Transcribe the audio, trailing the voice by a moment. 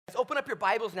open up your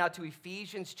Bibles now to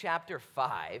Ephesians chapter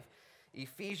 5.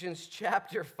 Ephesians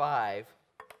chapter 5.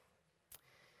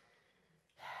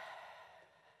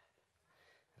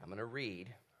 I'm going to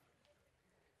read,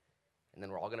 and then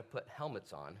we're all going to put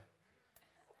helmets on.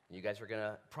 You guys are going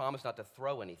to promise not to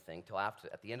throw anything till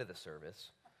at the end of the service.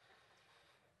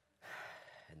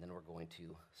 And then we're going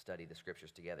to study the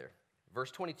scriptures together.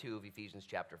 Verse 22 of Ephesians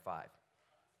chapter 5.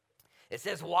 It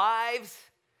says, "Wives,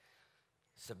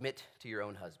 submit to your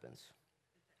own husbands,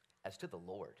 as to the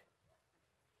Lord."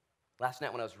 Last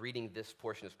night when I was reading this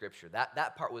portion of scripture,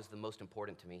 that part was the most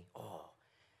important to me. Oh,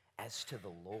 as to the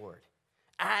Lord.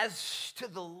 As to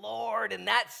the Lord, and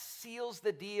that seals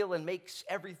the deal and makes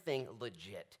everything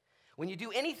legit. When you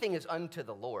do anything as unto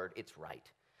the Lord, it's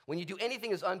right. When you do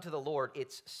anything as unto the Lord,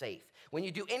 it's safe. When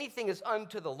you do anything as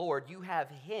unto the Lord, you have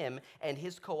Him and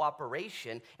His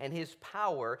cooperation and His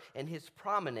power and His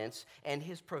prominence and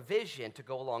His provision to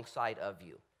go alongside of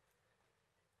you.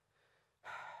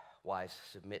 Wives,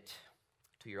 submit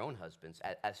to your own husbands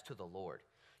as to the Lord.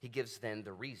 He gives then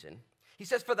the reason. He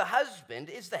says, "For the husband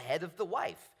is the head of the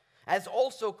wife, as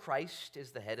also Christ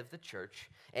is the head of the church,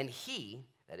 and He,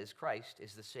 that is Christ,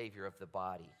 is the Savior of the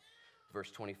body." Verse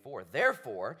 24,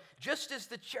 "Therefore, just as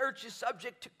the church is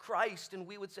subject to Christ," and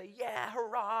we would say, yeah,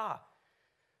 hurrah.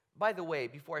 By the way,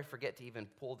 before I forget to even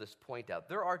pull this point out,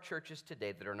 there are churches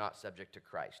today that are not subject to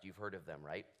Christ. You've heard of them,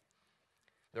 right?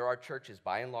 There are churches,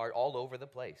 by and large, all over the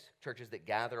place. Churches that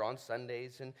gather on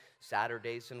Sundays and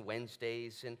Saturdays and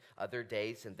Wednesdays and other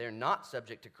days, and they're not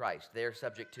subject to Christ. They're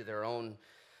subject to their own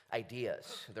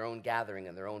ideas, their own gathering,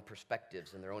 and their own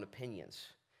perspectives and their own opinions.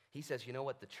 He says, you know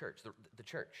what? The church, the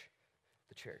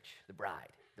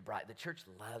bride, the church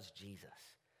loves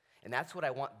Jesus. And that's what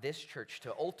I want this church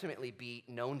to ultimately be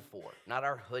known for, not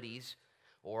our hoodies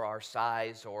or our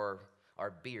size or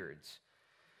our beards.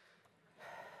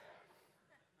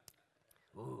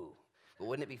 Ooh, but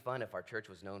wouldn't it be fun if our church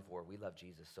was known for, we love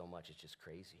Jesus so much, it's just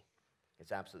crazy.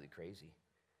 It's absolutely crazy.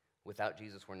 Without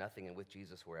Jesus, we're nothing, and with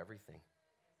Jesus, we're everything.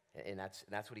 And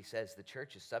that's what he says. The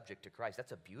church is subject to Christ.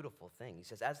 That's a beautiful thing. He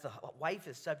says, as the wife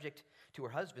is subject to her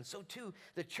husband, so too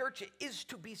the church is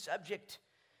to be subject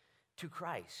to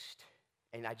Christ.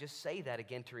 And I just say that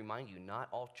again to remind you, not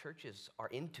all churches are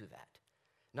into that.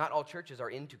 Not all churches are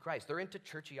into Christ. They're into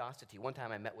churchiosity. One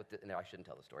time I met with no, I shouldn't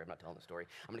tell the story. I'm not telling the story.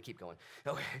 I'm going to keep going.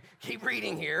 Okay, keep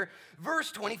reading here. Verse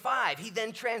 25, he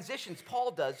then transitions,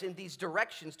 Paul does, in these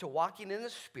directions to walking in the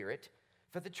Spirit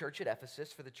for the church at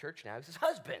Ephesus, for the church now. He says,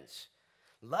 husbands,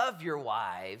 love your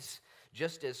wives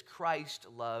just as Christ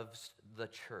loves the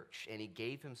church, and he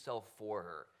gave himself for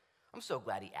her. I'm so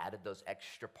glad he added those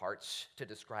extra parts to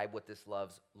describe what this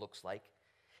love looks like.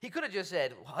 He could have just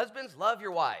said, husbands, love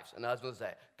your wives. And the husband would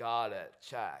say, got it,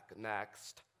 check,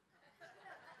 next.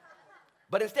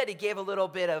 But instead, he gave a little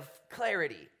bit of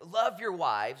clarity. Love your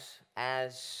wives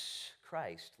as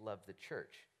Christ loved the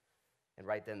church. And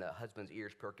right then, the husband's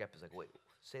ears perk up. He's like, wait,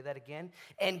 say that again?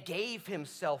 And gave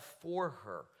himself for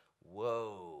her.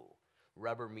 Whoa,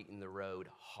 rubber meeting the road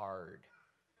hard.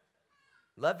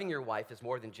 Loving your wife is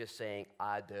more than just saying,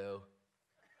 I do,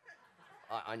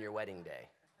 on your wedding day.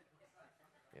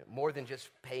 More than just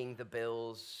paying the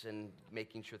bills and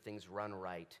making sure things run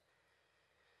right.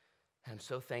 I'm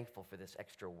so thankful for this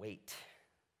extra weight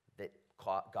that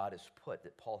God has put,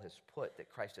 that Paul has put, that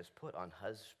Christ has put on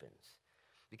husbands.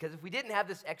 Because if we didn't have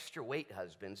this extra weight,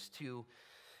 husbands, to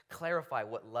clarify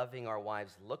what loving our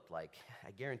wives looked like,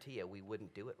 I guarantee you we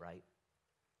wouldn't do it right.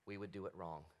 We would do it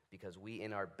wrong. Because we,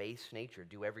 in our base nature,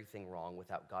 do everything wrong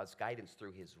without God's guidance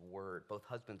through his word. Both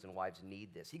husbands and wives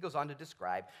need this. He goes on to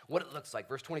describe what it looks like.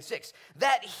 Verse 26,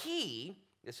 that he,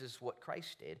 this is what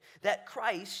Christ did, that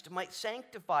Christ might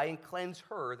sanctify and cleanse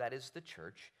her, that is the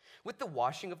church, with the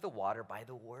washing of the water by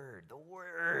the word. The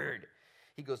word.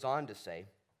 He goes on to say,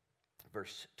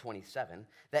 verse 27,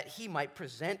 that he might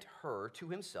present her to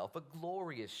himself a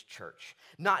glorious church,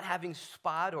 not having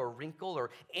spot or wrinkle or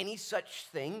any such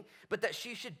thing, but that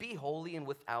she should be holy and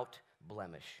without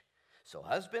blemish. So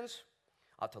husbands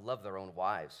ought to love their own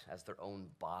wives as their own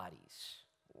bodies.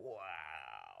 Wow.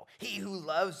 He who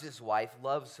loves his wife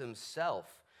loves himself.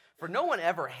 For no one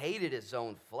ever hated his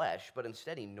own flesh, but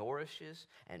instead he nourishes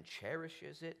and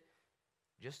cherishes it,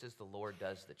 just as the Lord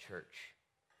does the church.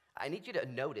 I need you to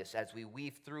notice as we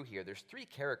weave through here, there's three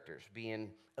characters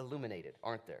being illuminated,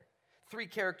 aren't there? Three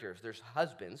characters. There's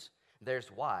husbands,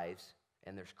 there's wives,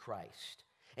 and there's Christ.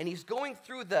 And he's going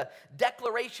through the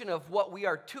declaration of what we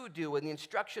are to do and the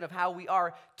instruction of how we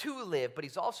are to live, but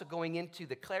he's also going into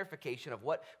the clarification of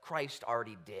what Christ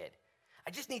already did.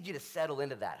 I just need you to settle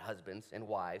into that, husbands and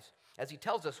wives. as he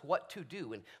tells us what to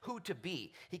do and who to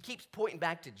be. He keeps pointing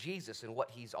back to Jesus and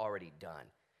what he's already done.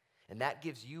 And that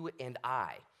gives you and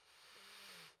I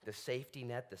the safety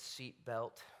net, the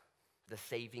seatbelt, the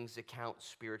savings account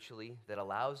spiritually that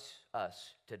allows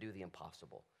us to do the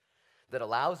impossible, that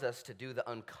allows us to do the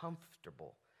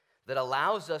uncomfortable, that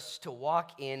allows us to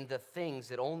walk in the things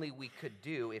that only we could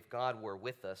do if God were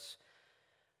with us,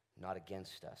 not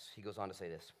against us. He goes on to say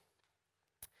this,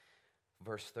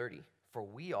 verse 30, for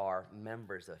we are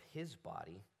members of his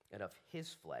body and of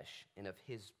his flesh and of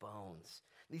his bones.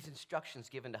 These instructions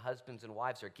given to husbands and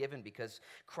wives are given because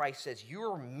Christ says,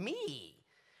 you're me.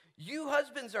 You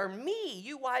husbands are me.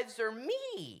 You wives are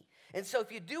me. And so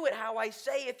if you do it how I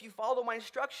say, if you follow my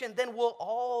instruction, then we'll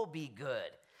all be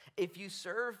good. If you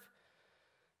serve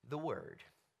the word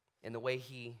in the way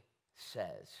he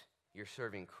says, you're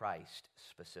serving Christ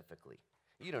specifically.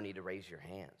 You don't need to raise your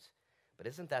hands. But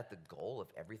isn't that the goal of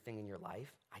everything in your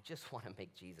life? I just want to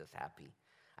make Jesus happy.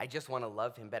 I just want to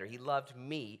love him better. He loved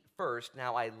me first,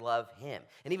 now I love him.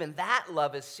 And even that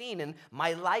love is seen in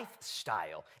my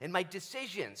lifestyle, in my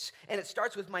decisions. And it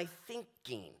starts with my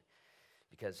thinking.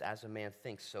 Because as a man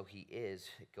thinks, so he is.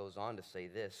 It goes on to say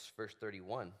this, verse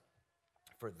 31.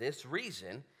 For this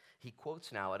reason, he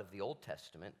quotes now out of the Old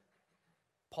Testament.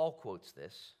 Paul quotes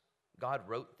this. God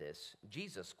wrote this.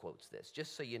 Jesus quotes this.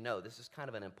 Just so you know, this is kind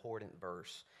of an important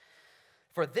verse.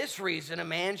 For this reason, a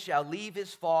man shall leave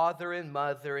his father and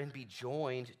mother and be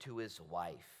joined to his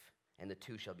wife, and the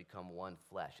two shall become one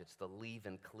flesh. It's the leave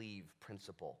and cleave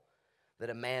principle, that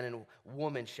a man and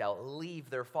woman shall leave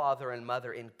their father and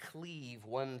mother and cleave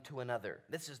one to another.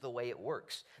 This is the way it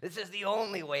works. This is the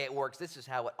only way it works. This is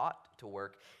how it ought to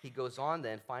work. He goes on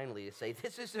then finally to say,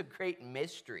 this is a great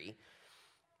mystery.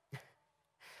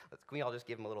 Can we all just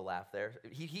give him a little laugh there?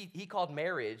 He called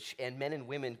marriage and men and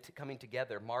women coming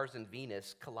together, Mars and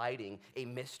Venus colliding, a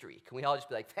mystery. Can we all just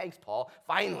be like, thanks, Paul.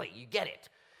 Finally, you get it.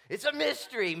 It's a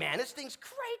mystery, man. This thing's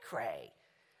cray-cray.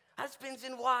 Husbands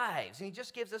and wives. And he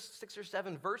just gives us 6 or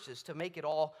 7 verses to make it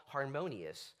all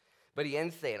harmonious. But he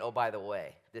ends saying, oh, by the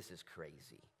way, this is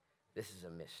crazy. This is a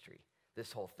mystery.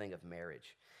 This whole thing of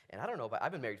marriage. And I don't know, but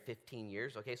I've been married 15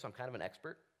 years, okay, so I'm kind of an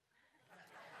expert.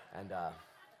 And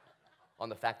on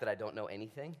the fact that I don't know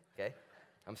anything, okay?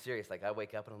 I'm serious. Like, I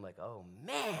wake up and I'm like, oh,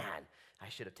 man, I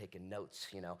should have taken notes,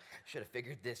 should have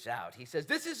figured this out. He says,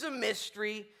 this is a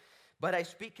mystery, but I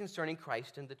speak concerning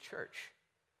Christ and the church.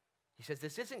 He says,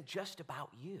 this isn't just about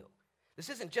you. This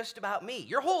isn't just about me.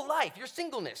 Your whole life, your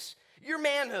singleness, your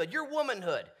manhood, your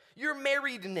womanhood, your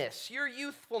marriedness, your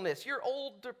youthfulness, your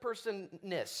older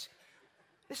personness.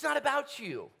 It's not about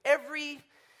you. Every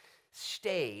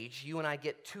stage you and I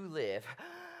get to live,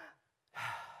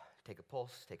 take a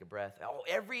pulse, take a breath. Oh,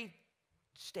 every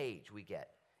stage we get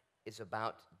is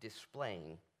about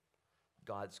displaying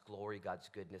God's glory, God's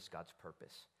goodness, God's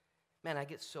purpose. Man, I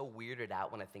get so weirded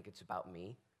out when I think it's about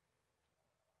me.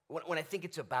 When I think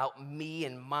it's about me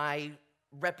and my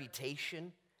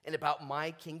reputation and about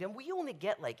my kingdom, we only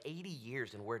get like 80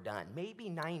 years and we're done. Maybe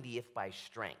 90 if by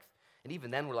strength. And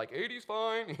even then we're like, 80's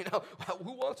fine,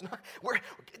 who wants not?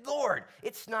 Lord,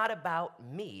 it's not about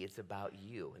me, it's about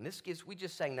you. And we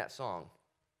just sang that song,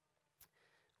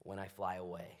 When I Fly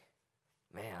Away.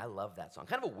 Man, I love that song.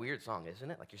 Kind of a weird song, isn't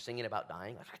it? Like you're singing about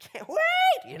dying. Like, I can't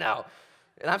wait, And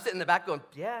I'm sitting in the back going,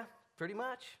 yeah, pretty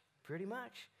much.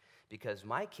 Because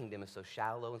my kingdom is so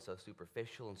shallow and so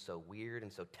superficial and so weird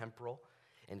and so temporal.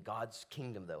 And God's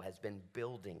kingdom, though, has been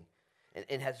building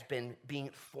and has been being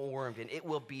formed, and it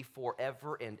will be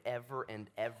forever and ever and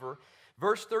ever.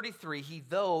 Verse 33, he,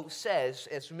 though, says,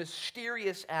 as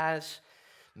mysterious as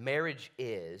marriage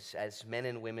is, as men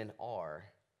and women are,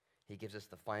 he gives us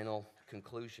the final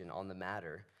conclusion on the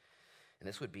matter. And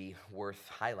this would be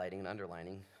worth highlighting and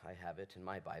underlining. I have it in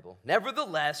my Bible.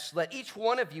 Nevertheless, let each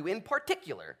one of you in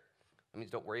particular, that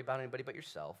means don't worry about anybody but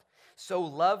yourself, so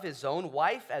love his own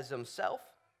wife as himself,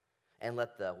 and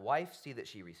let the wife see that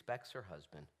she respects her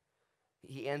husband.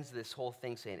 He ends this whole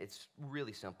thing saying it's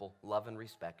really simple, love and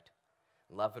respect.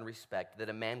 Love and respect, that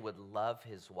a man would love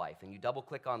his wife. And you double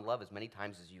click on love as many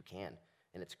times as you can,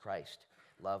 and it's Christ.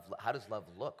 Love. How does love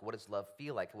look? What does love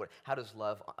feel like? How does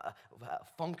love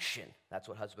function? That's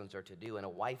what husbands are to do. And a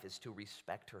wife is to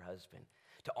respect her husband,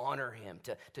 to honor him,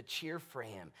 to cheer for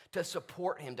him, to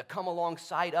support him, to come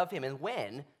alongside of him. And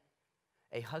when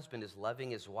a husband is loving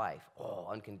his wife,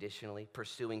 unconditionally,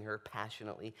 pursuing her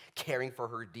passionately, caring for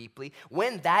her deeply,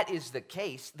 when that is the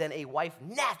case, then a wife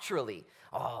naturally,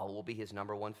 will be his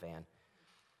number one fan,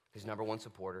 his number one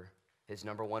supporter, his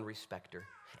number one respecter.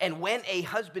 And when a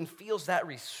husband feels that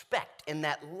respect and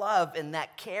that love and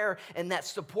that care and that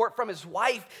support from his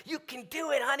wife, you can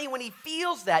do it, honey. When he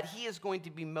feels that, he is going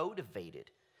to be motivated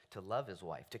to love his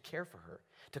wife, to care for her,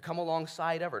 to come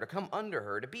alongside of her, to come under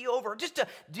her, to be over her, just to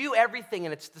do everything.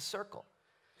 And it's the circle.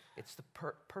 It's the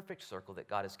perfect circle that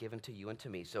God has given to you and to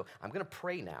me. So I'm going to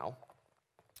pray now,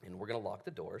 and we're going to lock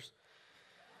the doors.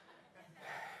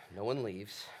 No one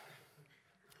leaves.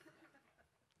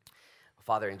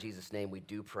 Father, in Jesus' name, we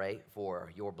do pray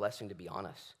for your blessing to be on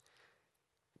us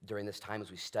during this time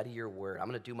as we study your word. I'm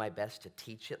going to do my best to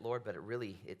teach it, Lord, but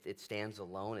it stands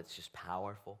alone. It's just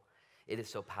powerful. It is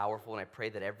so powerful, and I pray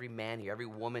that every man here, every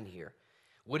woman here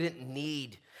wouldn't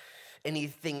need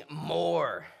anything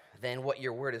more than what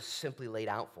your word has simply laid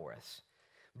out for us.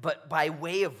 But by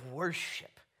way of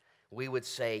worship, we would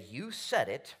say, you said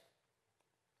it,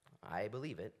 I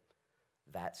believe it,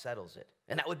 that settles it.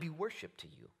 And that would be worship to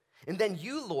you. And then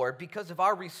you, Lord, because of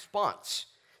our response,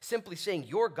 simply saying,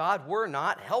 you're God, we're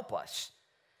not, help us.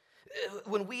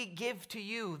 When we give to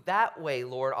you that way,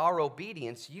 Lord, our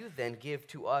obedience, you then give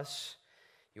to us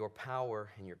your power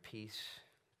and your peace,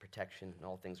 protection, and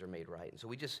all things are made right. And so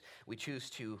we choose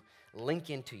to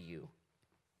link into you.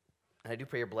 And I do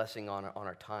pray your blessing on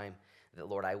our time, that,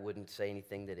 Lord, I wouldn't say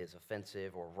anything that is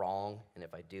offensive or wrong, and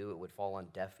if I do, it would fall on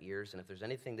deaf ears. And if there's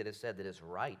anything that is said that is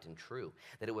right and true,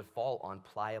 that it would fall on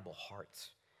pliable hearts.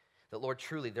 That, Lord,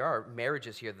 truly, there are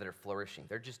marriages here that are flourishing.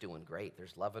 They're just doing great.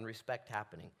 There's love and respect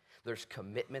happening. There's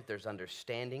commitment. There's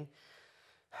understanding.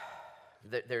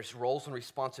 There's roles and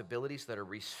responsibilities that are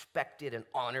respected and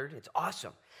honored. It's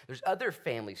awesome. There's other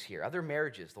families here, other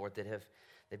marriages, Lord,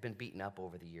 they've been beaten up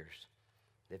over the years.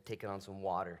 They've taken on some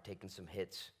water, taken some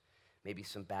hits, maybe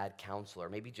some bad counsel, or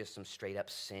maybe just some straight up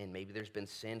sin. Maybe there's been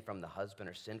sin from the husband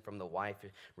or sin from the wife,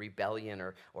 rebellion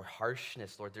or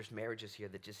harshness. Lord, there's marriages here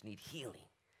that just need healing.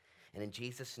 And in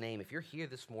Jesus' name, if you're here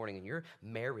this morning and your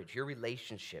marriage, your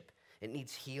relationship, it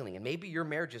needs healing, and maybe your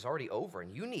marriage is already over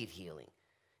and you need healing.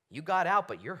 You got out,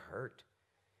 but you're hurt.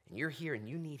 And you're here and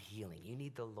you need healing. You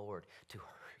need the Lord to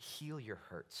heal your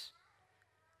hurts,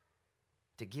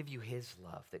 to give you his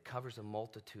love that covers a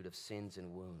multitude of sins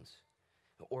and wounds.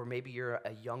 Or maybe you're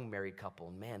a young married couple,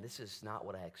 and man, this is not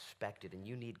what I expected, and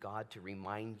you need God to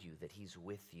remind you that he's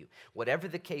with you. Whatever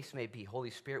the case may be,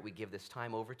 Holy Spirit, we give this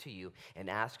time over to you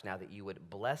and ask now that you would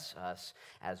bless us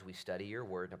as we study your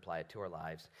word and apply it to our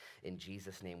lives. In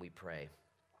Jesus' name we pray.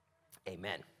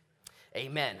 Amen.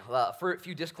 Amen. For a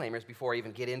few disclaimers before I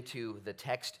even get into the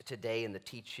text today and the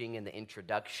teaching and the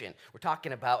introduction. We're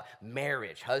talking about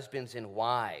marriage, husbands and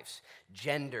wives,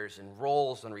 genders and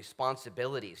roles and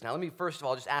responsibilities. Now, let me first of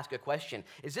all just ask a question.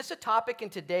 Is this a topic in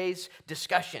today's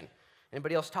discussion?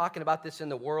 Anybody else talking about this in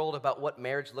the world, about what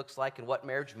marriage looks like and what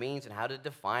marriage means and how to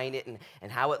define it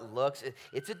and how it looks?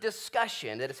 It's a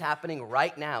discussion that is happening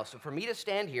right now. So for me to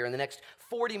stand here in the next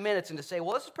 40 minutes and to say,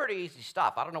 well, this is pretty easy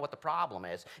stuff, I don't know what the problem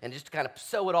is, and just to kind of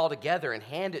sew it all together and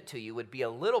hand it to you would be a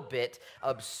little bit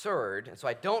absurd. And so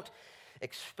I don't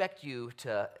expect you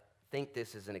to think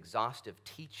this is an exhaustive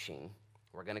teaching.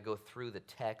 We're going to go through the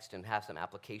text and have some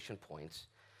application points.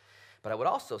 But I would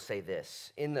also say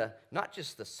this, in not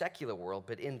just the secular world,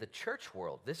 but in the church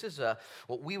world, this is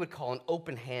what we would call an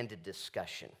open-handed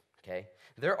discussion, okay?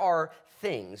 There are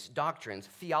things, doctrines,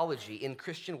 theology in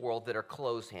Christian world that are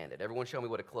closed-handed. Everyone show me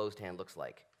what a closed hand looks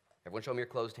like. Everyone show me your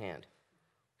closed hand.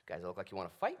 You guys look like you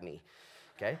want to fight me,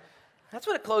 okay? That's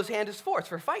what a closed hand is for. It's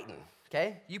for fighting,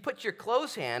 okay? You put your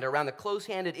closed hand around the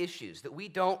closed-handed issues that we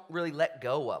don't really let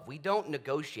go of. We don't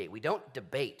negotiate. We don't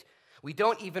debate. We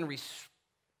don't even respect,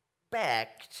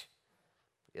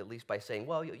 at least by saying,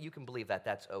 well, you can believe that,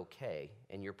 that's okay,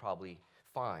 and you're probably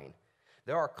fine.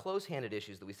 There are close-handed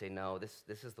issues that we say, no, this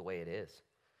is the way it is,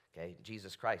 okay?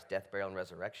 Jesus Christ, death, burial, and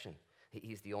resurrection.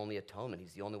 He's the only atonement.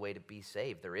 He's the only way to be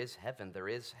saved. There is heaven. There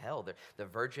is hell. The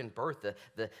virgin birth,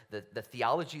 the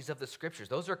theologies of the scriptures,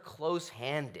 those are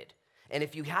close-handed. And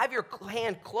if you have your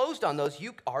hand closed on those,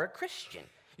 you are a Christian.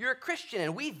 You're a Christian,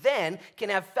 and we then can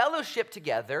have fellowship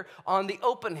together on the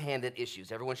open-handed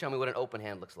issues. Everyone show me what an open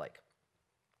hand looks like.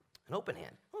 An open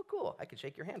hand. Oh, cool. I could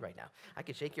shake your hand right now. I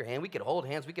could shake your hand. We could hold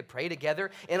hands. We could pray together.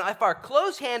 And if our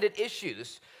close-handed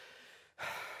issues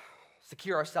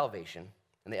secure our salvation,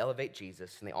 and they elevate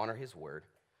Jesus, and they honor his word,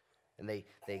 and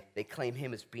they claim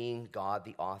him as being God,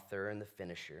 the author and the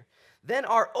finisher, then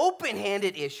our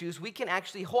open-handed issues, we can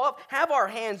actually have our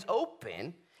hands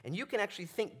open, and you can actually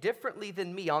think differently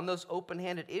than me on those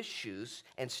open-handed issues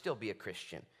and still be a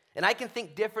Christian. And I can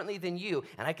think differently than you,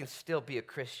 and I can still be a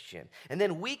Christian. And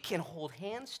then we can hold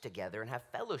hands together and have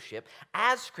fellowship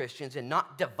as Christians and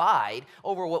not divide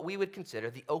over what we would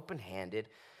consider the open-handed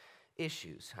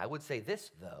issues. I would say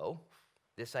this, though.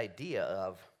 This idea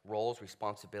of roles,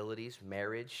 responsibilities,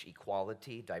 marriage,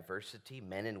 equality, diversity,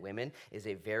 men and women is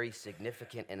a very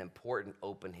significant and important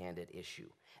open-handed issue.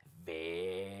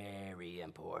 Very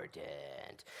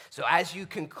important. So as you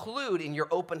conclude in your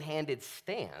open-handed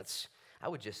stance, I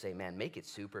would just say, man, make it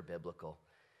super biblical.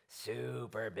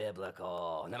 Super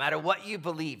biblical. No matter what you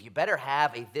believe, you better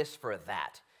have a this for a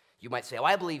that. You might say, oh,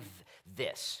 I believe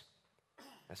this.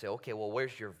 I say, okay, well,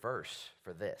 where's your verse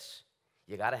for this?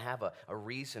 You got to have a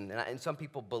reason. And some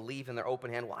people believe in their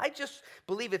open hand. Well, I just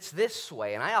believe it's this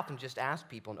way. And I often just ask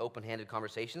people in open-handed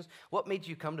conversations, what made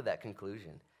you come to that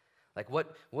conclusion? Like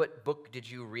what book did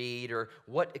you read, or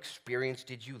what experience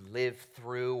did you live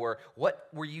through, or what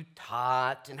were you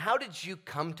taught, and how did you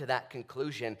come to that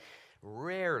conclusion?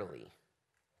 Rarely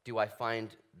do I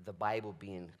find the Bible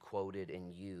being quoted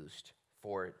and used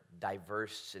for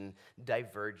diverse and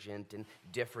divergent and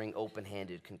differing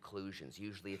open-handed conclusions.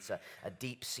 Usually it's a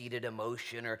deep-seated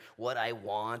emotion or what I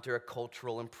want or a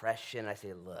cultural impression. I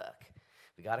say, look,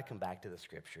 we got to come back to the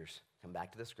Scriptures. Come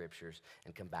back to the Scriptures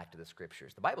and come back to the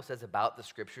Scriptures. The Bible says about the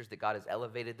Scriptures that God has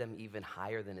elevated them even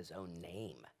higher than his own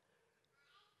name.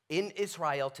 In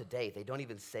Israel today, they don't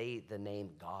even say the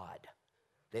name God.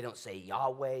 They don't say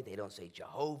Yahweh. They don't say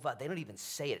Jehovah. They don't even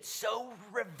say it. It's so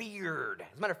revered.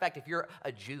 As a matter of fact, if you're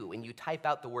a Jew and you type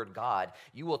out the word God,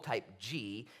 you will type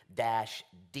G-D.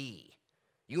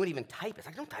 You wouldn't even type it. It's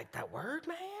like, don't type that word,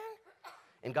 man.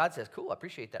 And God says, cool, I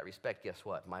appreciate that respect. Guess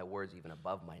what? My word's even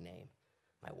above my name.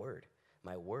 My word,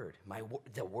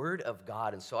 the word of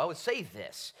God. And so I would say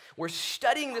this. We're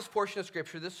studying this portion of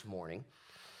Scripture this morning.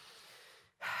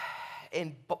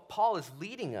 And Paul is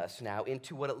leading us now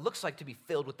into what it looks like to be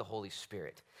filled with the Holy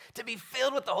Spirit. To be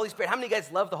filled with the Holy Spirit. How many of you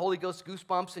guys love the Holy Ghost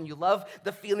goosebumps and you love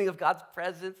the feeling of God's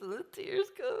presence and the tears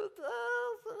go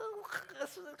down?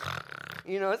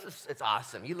 You know, it's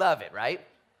awesome. You love it, right?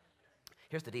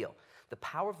 Here's the deal. The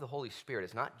power of the Holy Spirit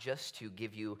is not just to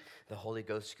give you the Holy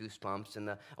Ghost goosebumps and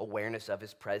the awareness of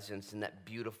his presence and that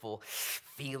beautiful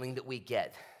feeling that we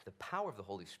get. The power of the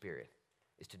Holy Spirit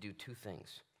is to do two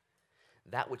things.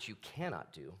 That which you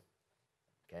cannot do,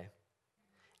 okay,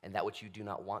 and that which you do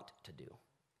not want to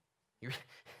do.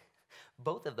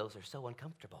 Both of those are so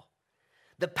uncomfortable.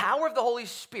 The power of the Holy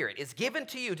Spirit is given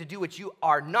to you to do what you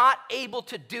are not able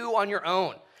to do on your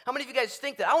own. How many of you guys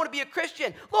think that, I want to be a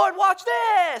Christian, Lord, watch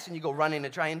this, and you go running to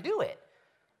try and do it?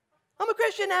 I'm a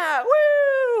Christian now,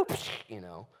 woo, you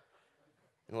know.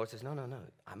 And the Lord says, no,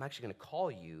 I'm actually going to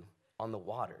call you on the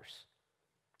waters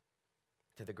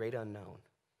to the great unknown.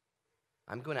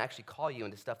 I'm going to actually call you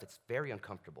into stuff that's very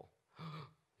uncomfortable.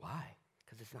 Why?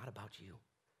 Because it's not about you.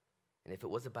 And if it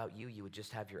was about you, you would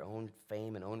just have your own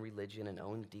fame and own religion and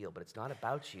own deal. But it's not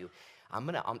about you.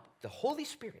 The Holy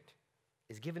Spirit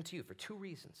is given to you for two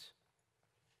reasons.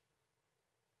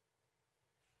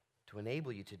 To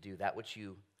enable you to do that which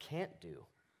you can't do.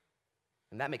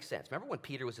 And that makes sense. Remember when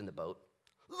Peter was in the boat?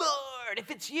 Lord,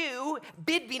 if it's you,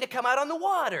 bid me to come out on the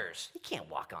waters. He can't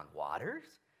walk on waters.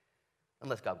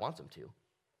 Unless God wants him to.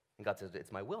 And God says,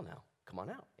 it's my will now. Come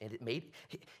on out. And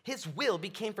his will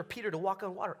became for Peter to walk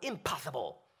on water.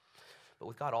 Impossible. But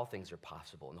with God, all things are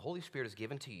possible. And the Holy Spirit is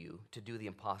given to you to do the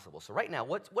impossible. So right now,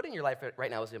 what in your life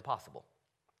right now is impossible?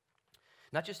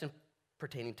 Not just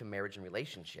pertaining to marriage and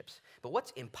relationships, but what's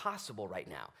impossible right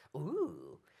now?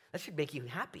 Ooh, that should make you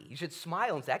happy. You should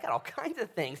smile and say, I got all kinds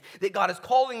of things that God is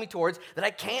calling me towards that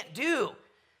I can't do.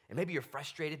 And maybe you're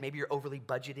frustrated, maybe you're overly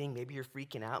budgeting, maybe you're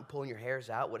freaking out and pulling your hairs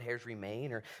out, what hairs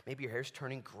remain, or maybe your hair's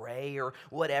turning gray or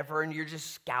whatever, and you're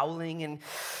just scowling, and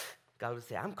God would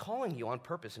say, I'm calling you on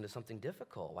purpose into something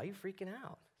difficult. Why are you freaking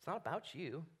out? It's not about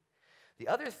you. The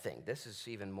other thing, this is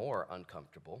even more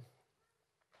uncomfortable,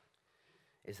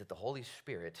 is that the Holy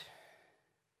Spirit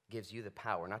gives you the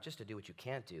power, not just to do what you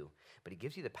can't do, but he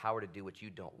gives you the power to do what you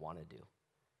don't want to do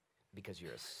because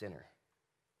you're a sinner,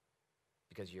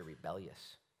 because you're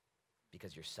rebellious,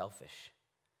 because you're selfish,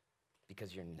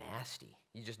 because you're nasty.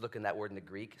 You just look in that word in the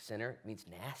Greek, sinner, it means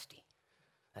nasty.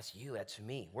 That's you, that's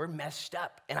me. We're messed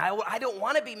up. And I don't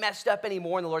want to be messed up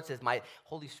anymore. And the Lord says, my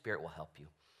Holy Spirit will help you.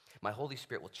 My Holy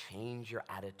Spirit will change your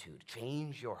attitude,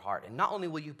 change your heart. And not only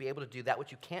will you be able to do that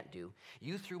which you can't do,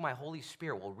 you through my Holy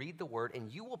Spirit will read the word and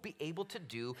you will be able to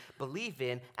do, believe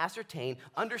in, ascertain,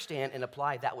 understand, and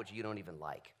apply that which you don't even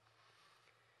like.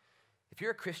 If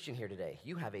you're a Christian here today,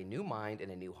 you have a new mind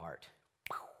and a new heart.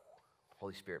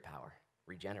 Holy Spirit power,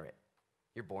 regenerate.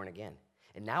 You're born again.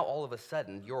 And now all of a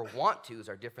sudden, your want-tos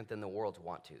are different than the world's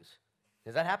want-tos.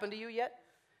 Has that happened to you yet?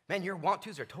 Man, your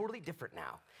want-tos are totally different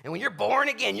now. And when you're born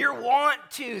again, your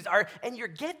want-tos are, and your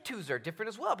get-tos are different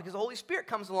as well, because the Holy Spirit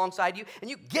comes alongside you, and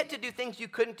you get to do things you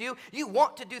couldn't do. You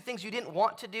want to do things you didn't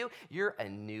want to do. You're a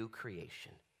new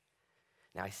creation.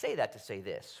 Now, I say that to say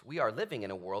this. We are living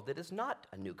in a world that is not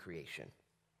a new creation.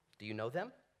 Do you know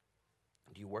them?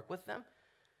 Do you work with them?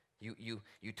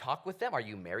 You talk with them? Are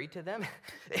you married to them?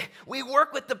 We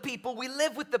work with the people, we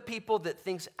live with the people that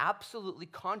thinks absolutely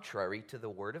contrary to the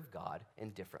Word of God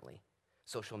and differently.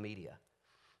 Social media,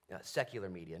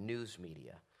 secular media, news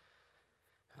media,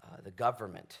 the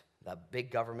government, the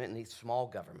big government and the small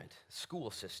government,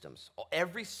 school systems.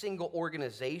 Every single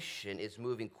organization is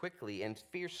moving quickly and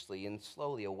fiercely and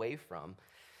slowly away from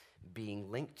being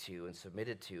linked to and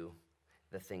submitted to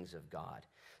the things of God.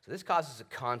 So this causes a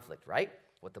conflict, right?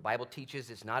 What the Bible teaches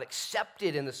is not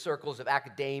accepted in the circles of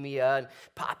academia and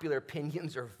popular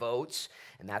opinions or votes.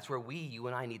 And that's where you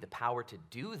and I need the power to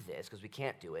do this, because we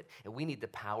can't do it. And we need the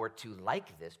power to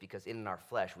like this, because in our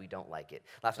flesh, we don't like it.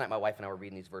 Last night, my wife and I were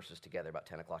reading these verses together about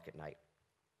 10 o'clock at night.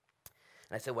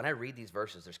 And I said, when I read these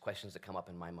verses, there's questions that come up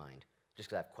in my mind, just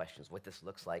because I have questions, what this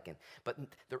looks like. But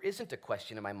there isn't a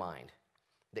question in my mind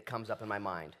that comes up in my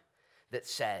mind that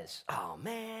says, oh,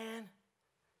 man,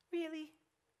 really?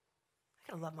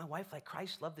 I gotta love my wife like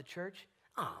Christ loved the church?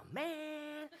 Oh,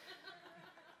 man.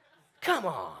 Come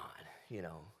on,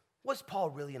 Was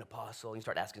Paul really an apostle? And you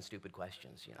start asking stupid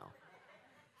questions,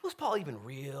 Was Paul even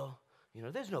real?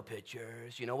 There's no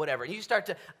pictures, whatever. And you start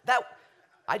to,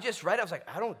 I just read it, I was like,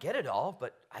 I don't get it all,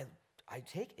 but I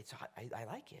take it, I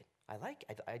like it.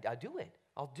 I do it.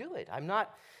 I'll do it. I'm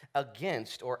not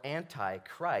against or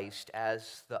anti-Christ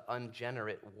as the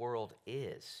unregenerate world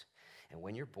is. And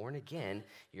when you're born again,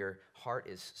 your heart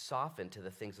is softened to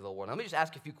the things of the world. Let me just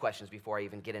ask a few questions before I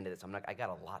even get into this. I got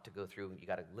a lot to go through. You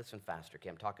got to listen faster, okay?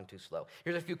 I'm talking too slow.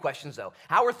 Here's a few questions, though.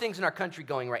 How are things in our country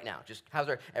going right now? Just how's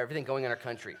everything going in our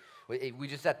country? We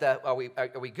just at the, are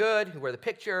we good? We're the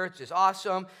picture. It's just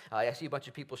awesome. I see a bunch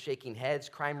of people shaking heads.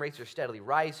 Crime rates are steadily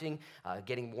rising,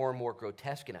 getting more and more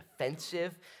grotesque and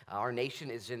offensive. Our nation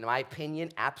is, in my opinion,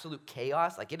 absolute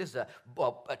chaos. Like it is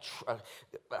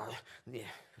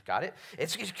got it?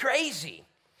 It's crazy.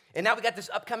 And now we got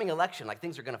this upcoming election, like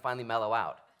things are going to finally mellow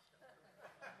out.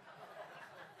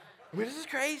 This is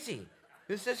crazy.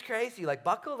 This is crazy. Like,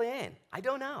 buckle in. I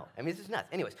don't know. This is nuts.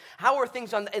 Anyways, how are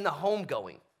things in the home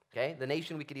going? Okay, the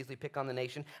nation, we could easily pick on the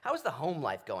nation. How is the home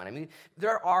life going?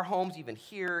 There are homes even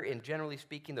here, and generally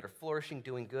speaking, that are flourishing,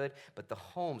 doing good, but the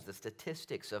homes, the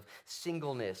statistics of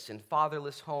singleness and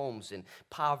fatherless homes and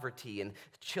poverty and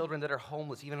children that are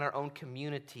homeless, even in our own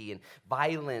community, and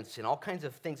violence and all kinds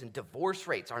of things, and divorce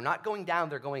rates are not going down,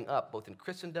 they're going up, both in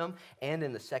Christendom and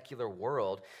in the secular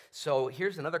world. So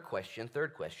here's another question,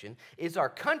 third question. Is our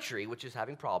country, which is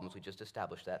having problems, we just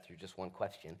established that through just one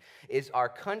question, is our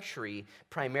country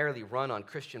primarily run on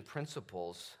Christian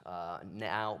principles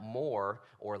now more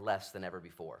or less than ever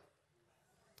before?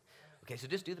 Okay, so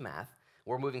just do the math.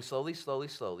 We're moving slowly,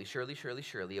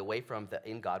 surely away from the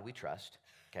in God we trust,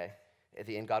 okay?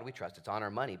 The in God we trust, it's on our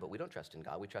money, but we don't trust in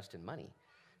God, we trust in money.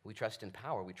 We trust in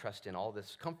power, we trust in all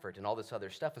this comfort and all this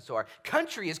other stuff. And so our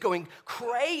country is going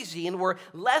crazy, and we're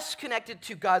less connected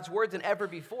to God's word than ever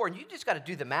before. And you just got to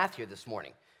do the math here this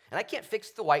morning. And I can't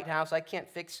fix the White House, I can't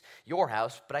fix your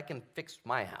house, but I can fix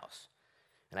my house.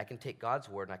 And I can take God's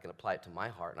word and I can apply it to my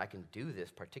heart, and I can do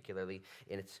this particularly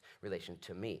in its relation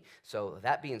to me. So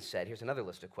that being said, here's another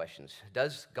list of questions.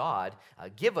 Does God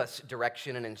give us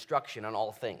direction and instruction on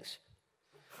all things?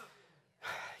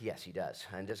 Yes, he does.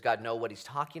 And does God know what he's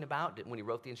talking about when he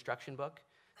wrote the instruction book?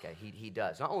 Okay, he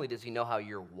does. Not only does he know how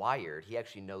you're wired, he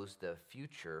actually knows the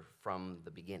future from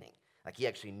the beginning. Like he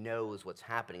actually knows what's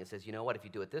happening and says, you know what, if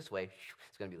you do it this way,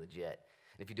 it's going to be legit.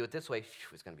 And if you do it this way,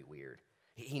 it's going to be weird.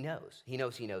 He knows. He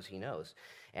knows.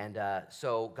 And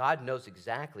so God knows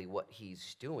exactly what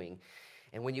he's doing.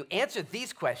 And when you answer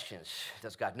these questions,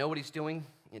 does God know what he's doing?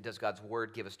 And does God's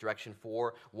word give us direction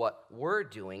for what we're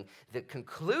doing? The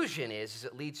conclusion is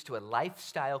it leads to a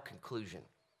lifestyle conclusion.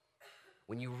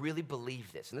 When you really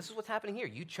believe this, and this is what's happening here.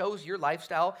 You chose your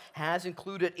lifestyle, has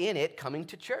included in it coming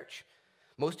to church.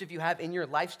 Most of you have in your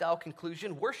lifestyle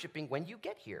conclusion worshiping when you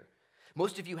get here.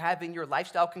 Most of you have in your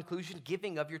lifestyle conclusion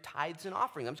giving of your tithes and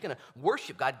offering. I'm just going to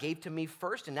worship. God gave to me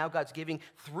first, and now God's giving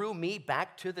through me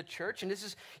back to the church. And this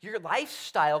is your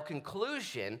lifestyle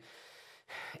conclusion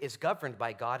is governed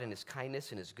by God and his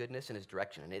kindness and his goodness and his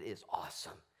direction, and it is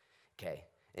awesome. Okay,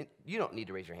 and you don't need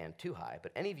to raise your hand too high,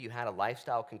 but any of you had a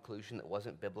lifestyle conclusion that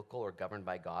wasn't biblical or governed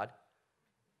by God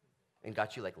and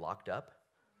got you like locked up,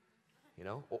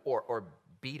 or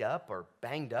beat up or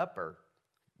banged up or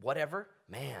whatever,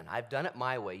 man, I've done it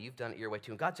my way. You've done it your way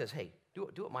too. And God says, hey, do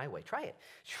it my way. Try it.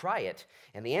 Try it.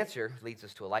 And the answer leads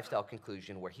us to a lifestyle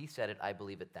conclusion where he said it, I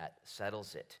believe it, that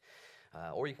settles it.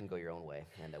 Or you can go your own way,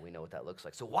 and we know what that looks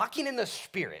like. So walking in the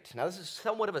Spirit. Now, this is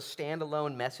somewhat of a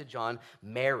standalone message on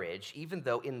marriage, even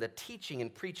though in the teaching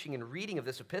and preaching and reading of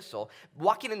this epistle,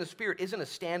 walking in the Spirit isn't a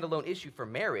standalone issue for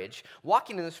marriage.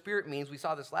 Walking in the Spirit means, we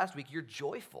saw this last week, you're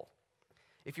joyful.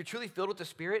 If you're truly filled with the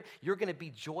Spirit, you're going to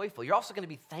be joyful. You're also going to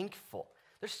be thankful.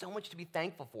 There's so much to be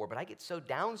thankful for, but I get so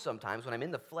down sometimes when I'm in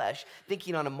the flesh,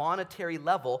 thinking on a monetary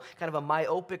level, kind of a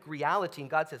myopic reality, and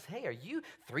God says, hey, are you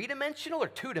three-dimensional or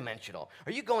two-dimensional?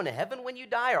 Are you going to heaven when you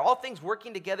die? Are all things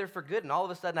working together for good? And all of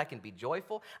a sudden, I can be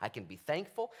joyful, I can be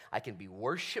thankful, I can be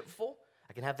worshipful,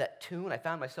 I can have that tune. I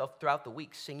found myself throughout the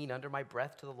week singing under my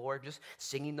breath to the Lord, just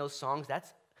singing those songs.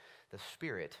 That's the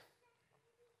Spirit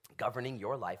governing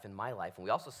your life and my life. And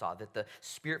we also saw that the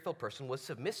Spirit-filled person was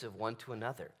submissive one to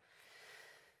another.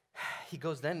 He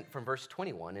goes then from verse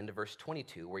 21 into verse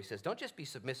 22, where he says, don't just be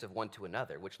submissive one to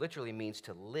another, which literally means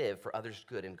to live for others'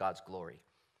 good in God's glory.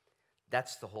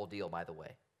 That's the whole deal, by the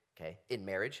way. Okay? In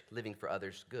marriage, living for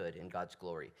others' good in God's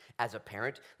glory. As a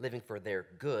parent, living for their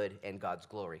good in God's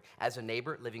glory. As a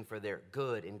neighbor, living for their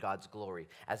good in God's glory.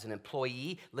 As an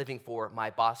employee, living for my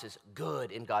boss's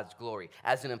good in God's glory.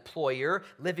 As an employer,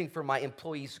 living for my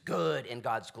employees' good in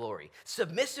God's glory.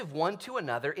 Submissive one to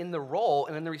another in the role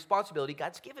and in the responsibility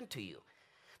God's given to you.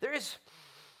 There is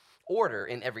order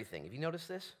in everything. Have you noticed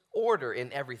this? Order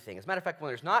in everything. As a matter of fact, when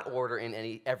there's not order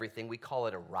in everything, we call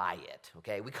it a riot,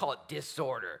 okay? We call it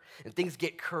disorder, and things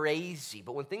get crazy.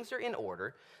 But when things are in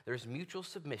order, there's mutual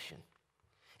submission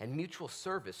and mutual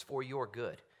service for your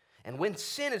good. And when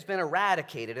sin has been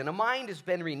eradicated and a mind has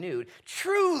been renewed,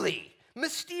 truly,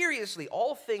 mysteriously,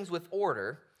 all things with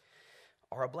order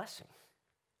are a blessing.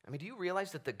 I mean, do you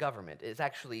realize that the government is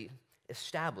actually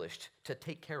established to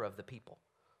take care of the people?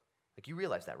 Like, you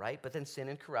realize that, right? But then sin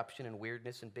and corruption and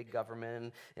weirdness and big government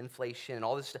and inflation and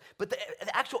all this stuff. But the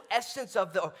actual essence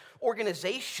of the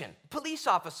organization, police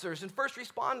officers and first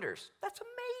responders, that's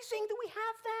amazing that we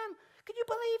have them. Can you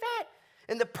believe it?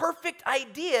 And the perfect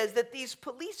idea is that these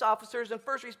police officers and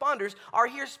first responders are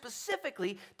here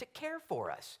specifically to care for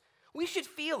us. We should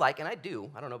feel like, and I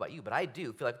don't know about you, but I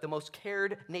do feel like the most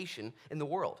cared nation in the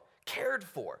world, cared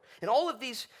for. And all of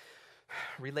these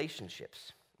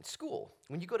relationships. School,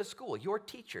 when you go to school, your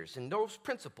teachers and those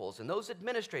principals and those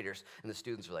administrators, and the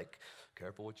students are like,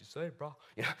 careful what you say, bro.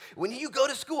 You know, when you go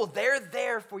to school, they're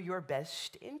there for your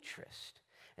best interest.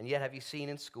 And yet, have you seen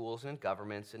in schools and in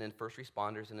governments and in first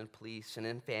responders and in police and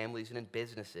in families and in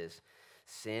businesses,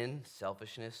 sin,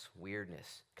 selfishness,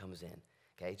 weirdness comes in.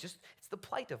 Okay, it's the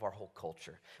plight of our whole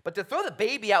culture. But to throw the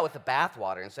baby out with the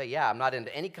bathwater and say, yeah, I'm not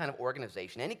into any kind of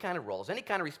organization, any kind of roles, any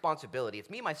kind of responsibility. It's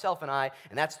me, myself, and I,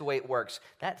 and that's the way it works.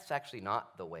 That's actually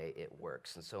not the way it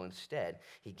works. And so instead,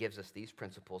 he gives us these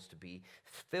principles to be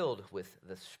filled with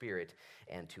the Spirit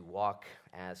and to walk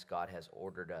as God has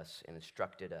ordered us and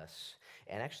instructed us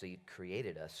and actually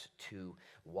created us to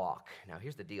walk. Now,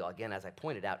 here's the deal. Again, as I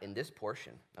pointed out in this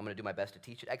portion, I'm going to do my best to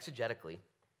teach it exegetically.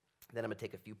 Then I'm going to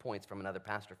take a few points from another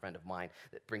pastor friend of mine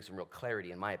that brings some real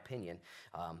clarity, in my opinion.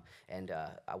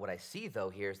 What I see, though,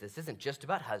 here is this isn't just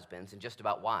about husbands and just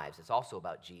about wives. It's also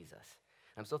about Jesus.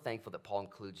 I'm so thankful that Paul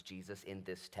includes Jesus in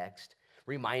this text,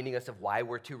 reminding us of why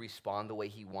we're to respond the way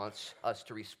he wants us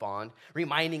to respond,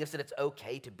 reminding us that it's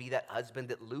okay to be that husband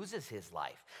that loses his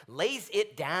life, lays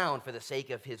it down for the sake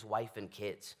of his wife and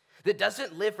kids, that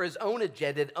doesn't live for his own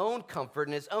agenda, his own comfort,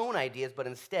 and his own ideas, but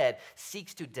instead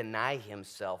seeks to deny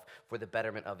himself for the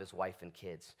betterment of his wife and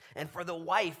kids. And for the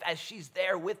wife, as she's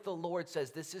there with the Lord, says,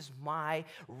 this is my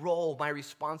role, my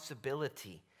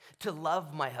responsibility, to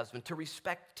love my husband, to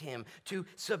respect him, to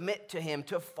submit to him,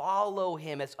 to follow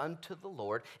him as unto the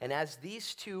Lord. And as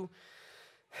these two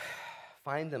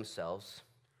find themselves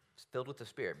filled with the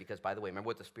Spirit, because, by the way, remember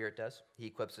what the Spirit does? He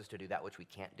equips us to do that which we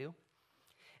can't do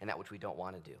and that which we don't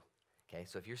want to do. Okay,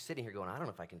 so if you're sitting here going, I don't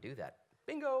know if I can do that.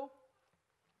 Bingo.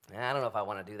 I don't know if I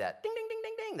want to do that. Ding, ding, ding,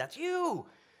 ding, ding. That's you.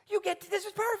 This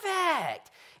is perfect.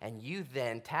 And you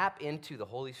then tap into the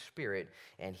Holy Spirit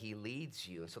and he leads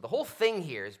you. And so the whole thing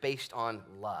here is based on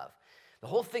love. The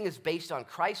whole thing is based on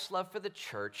Christ's love for the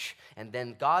church and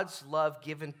then God's love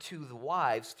given to the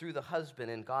wives through the husband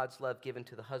and God's love given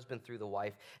to the husband through the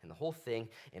wife. And the whole thing,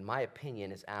 in my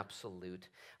opinion, is absolute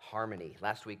harmony.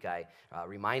 Last week I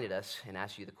reminded us and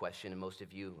asked you the question, and most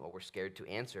of you were scared to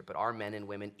answer, but are men and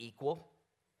women equal?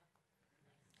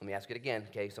 Let me ask it again,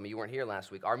 okay? Some of you weren't here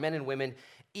last week. Are men and women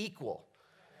equal?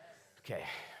 Okay,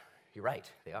 you're right,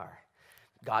 they are.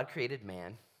 God created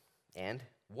man and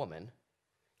woman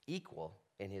equal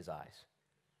in his eyes.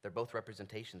 They're both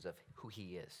representations of who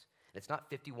he is. And it's not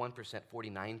 51%,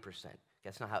 49%.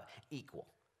 That's not how equal.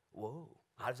 Whoa,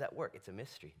 how does that work? It's a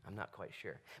mystery. I'm not quite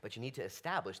sure. But you need to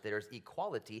establish that there's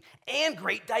equality and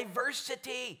great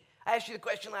diversity. I asked you the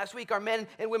question last week, are men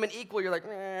and women equal? You're like,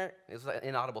 it was an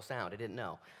inaudible sound. I didn't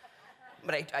know.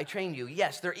 But I trained you,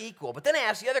 yes, they're equal. But then I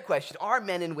asked the other question, are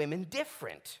men and women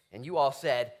different? And you all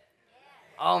said,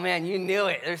 oh man, you knew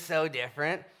it. They're so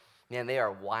different. Man, they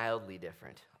are wildly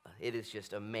different. It is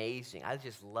just amazing. I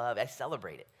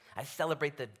celebrate it. I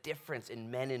celebrate the difference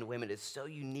in men and women. It's so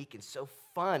unique and so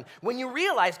fun when you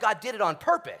realize God did it on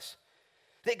purpose.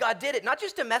 That God did it not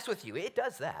just to mess with you. It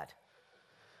does that.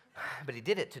 But he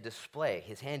did it to display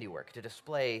his handiwork, to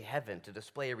display heaven, to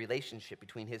display a relationship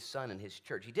between his son and his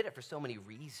church. He did it for so many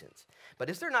reasons. But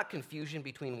is there not confusion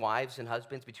between wives and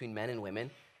husbands, between men and women?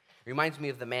 It reminds me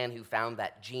of the man who found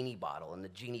that genie bottle, and the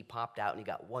genie popped out and he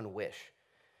got one wish.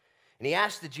 And he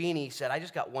asked the genie, he said, I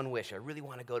just got one wish. I really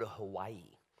want to go to Hawaii,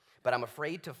 but I'm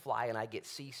afraid to fly and I get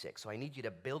seasick, so I need you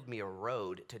to build me a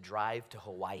road to drive to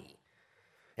Hawaii.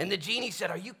 And the genie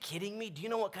said, are you kidding me? Do you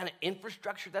know what kind of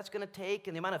infrastructure that's going to take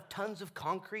and the amount of tons of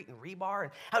concrete and rebar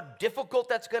and how difficult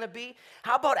that's going to be?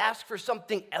 How about ask for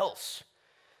something else?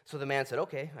 So the man said,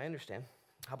 okay, I understand.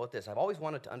 How about this? I've always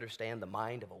wanted to understand the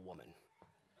mind of a woman.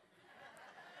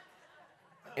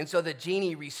 And so the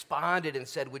genie responded and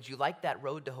said, would you like that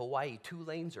road to Hawaii 2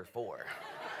 lanes or 4?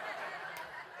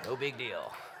 No big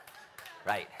deal.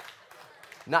 Right.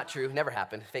 Not true. Never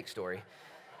happened. Fake story.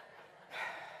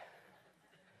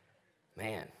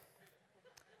 Man.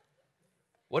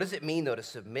 What does it mean, though, to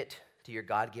submit to your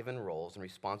God-given roles and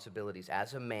responsibilities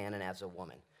as a man and as a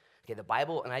woman? Okay, the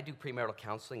Bible, and I do premarital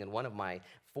counseling, and one of my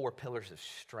 4 pillars of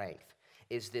strength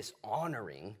is this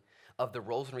honoring of the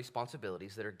roles and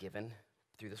responsibilities that are given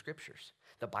through the scriptures.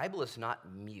 The Bible is not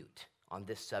mute on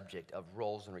this subject of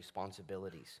roles and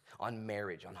responsibilities, on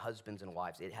marriage, on husbands and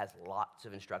wives. It has lots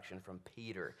of instruction from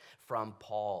Peter, from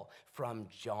Paul, from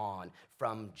John,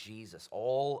 from Jesus.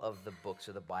 All of the books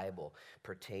of the Bible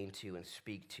pertain to and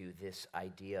speak to this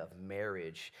idea of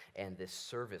marriage and this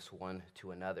service one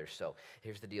to another. So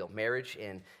here's the deal. Marriage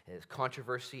and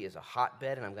controversy is a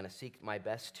hotbed, and I'm going to seek my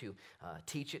best to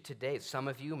teach it today. Some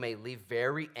of you may leave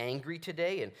very angry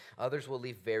today, and others will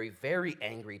leave very, very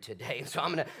angry today. And so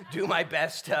I'm going to do my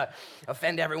best to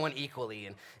offend everyone equally,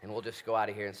 and we'll just go out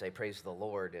of here and say, praise the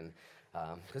Lord. And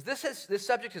because this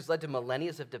subject has led to millennia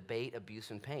of debate,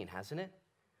 abuse, and pain, hasn't it?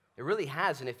 It really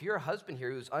has. And if you're a husband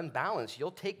here who's unbalanced,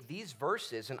 you'll take these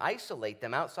verses and isolate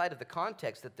them outside of the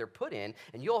context that they're put in,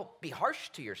 and you'll be harsh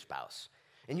to your spouse.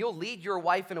 And you'll lead your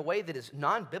wife in a way that is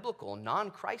non-biblical,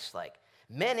 non-Christ-like.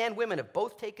 Men and women have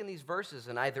both taken these verses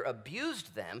and either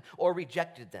abused them or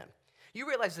rejected them. You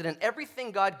realize that in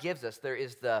everything God gives us, there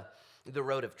is the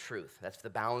road of truth. That's the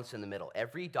balance in the middle.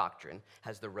 Every doctrine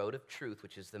has the road of truth,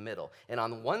 which is the middle. And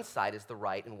on one side is the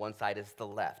right, and one side is the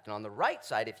left. And on the right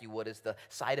side, if you would, is the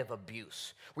side of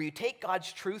abuse, where you take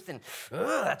God's truth and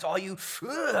that's all you,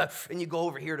 and you go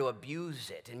over here to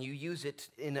abuse it, and you use it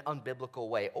in an unbiblical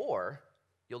way. Or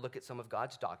you'll look at some of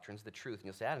God's doctrines, the truth, and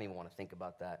you'll say, I don't even want to think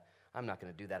about that. I'm not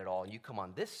going to do that at all. And you come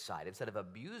on this side. Instead of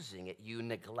abusing it, you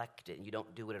neglect it, and you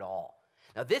don't do it at all.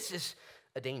 Now, this is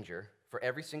a danger for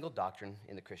every single doctrine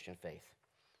in the Christian faith,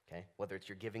 okay? Whether it's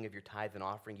your giving of your tithe and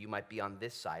offering, you might be on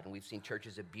this side, and we've seen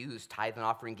churches abuse tithe and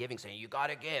offering giving, saying, you got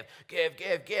to give.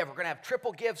 We're going to have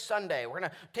triple give Sunday. We're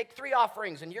going to take 3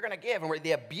 offerings, and you're going to give, and where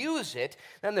they abuse it.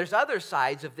 Then there's other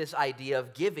sides of this idea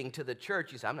of giving to the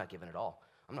church. You say, I'm not giving at all.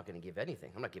 I'm not going to give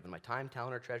anything. I'm not giving my time,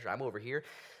 talent, or treasure. I'm over here.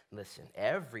 Listen,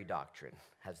 every doctrine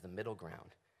has the middle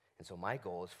ground. And so my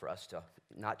goal is for us to,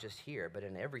 not just hear, but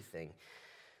in everything,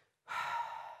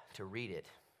 to read it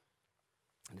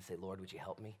and to say, Lord, would you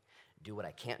help me do what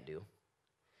I can't do?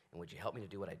 And would you help me to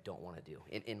do what I don't want to do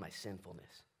in my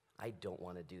sinfulness? I don't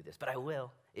want to do this, but I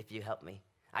will if you help me.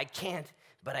 I can't,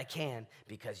 but I can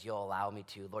because you'll allow me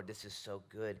to. Lord, this is so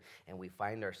good. And we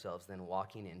find ourselves then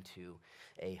walking into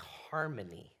a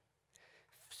harmony,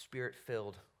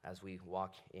 spirit-filled, as we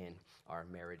walk in our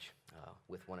marriage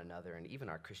with one another and even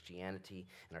our Christianity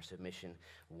and our submission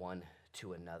one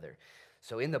to another.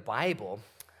 So in the Bible,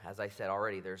 as I said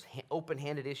already, there's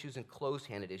open-handed issues and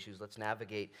closed-handed issues. Let's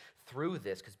navigate through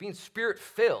this, because being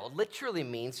spirit-filled literally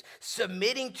means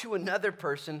submitting to another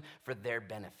person for their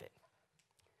benefit.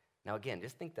 Now again,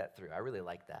 just think that through. I really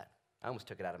like that. I almost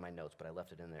took it out of my notes, but I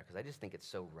left it in there because I just think it's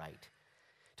so right.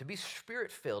 To be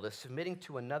spirit-filled is submitting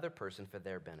to another person for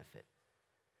their benefit.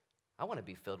 I want to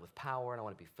be filled with power, and I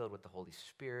want to be filled with the Holy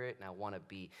Spirit, and I want to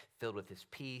be filled with his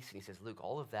peace. And he says, Luke,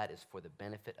 all of that is for the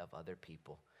benefit of other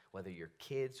people, whether your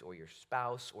kids or your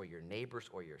spouse or your neighbors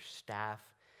or your staff.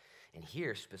 And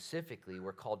here, specifically,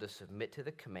 we're called to submit to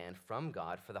the command from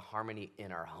God for the harmony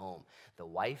in our home. The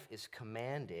wife is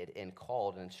commanded and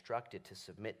called and instructed to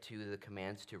submit to the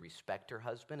commands to respect her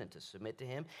husband and to submit to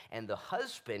him. And the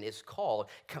husband is called,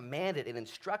 commanded, and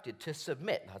instructed to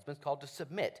submit. The husband's called to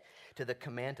submit to the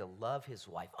command to love his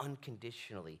wife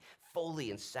unconditionally,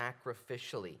 fully, and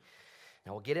sacrificially.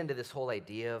 Now, we'll get into this whole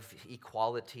idea of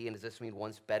equality, and does this mean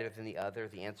one's better than the other?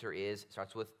 The answer is, it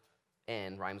starts with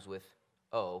N, rhymes with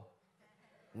O.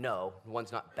 No,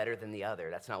 one's not better than the other.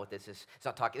 That's not what this is. It's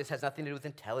not talking. This has nothing to do with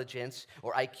intelligence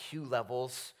or IQ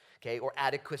levels, okay, or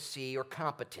adequacy or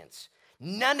competence.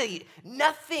 Nothing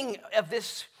of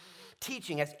this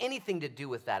teaching has anything to do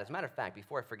with that. As a matter of fact,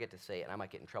 before I forget to say it, and I might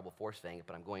get in trouble for saying it,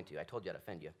 but I'm going to. I told you I'd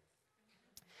offend you.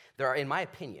 There are, in my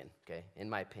opinion,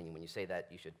 when you say that,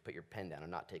 you should put your pen down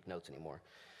and not take notes anymore.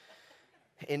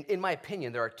 In my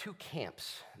opinion, there are two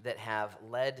camps that have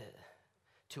led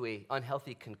to an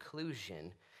unhealthy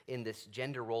conclusion in this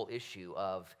gender role issue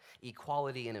of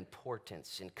equality and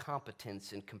importance and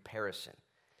competence and comparison.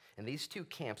 And these two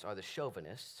camps are the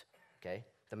chauvinists, okay,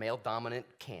 the male-dominant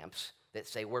camps that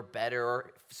say we're better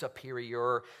or superior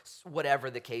or whatever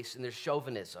the case, and there's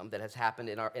chauvinism that has happened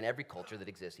in every culture that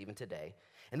exists even today.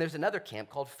 And there's another camp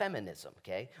called feminism,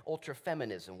 okay,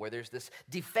 ultra-feminism, where there's this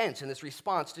defense and this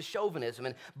response to chauvinism.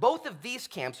 And both of these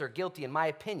camps are guilty, in my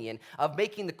opinion, of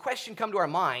making the question come to our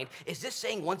mind, is this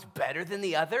saying one's better than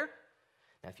the other?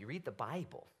 Now, if you read the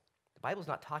Bible's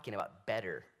not talking about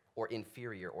better or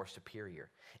inferior or superior.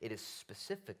 It is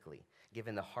specifically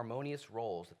given the harmonious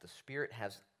roles that the Spirit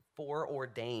has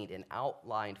foreordained and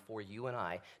outlined for you and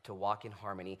I to walk in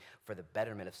harmony for the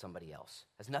betterment of somebody else.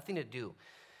 It has nothing to do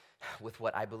with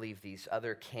what I believe these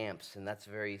other camps, and that's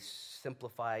very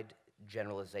simplified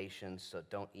generalizations, so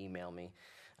don't email me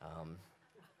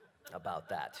about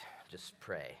that. Just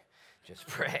pray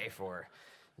for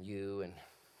you and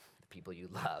the people you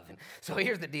love. And so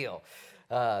here's the deal.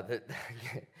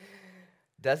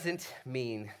 Doesn't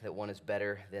mean that one is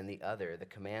better than the other. The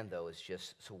command, though, is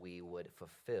just so we would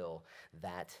fulfill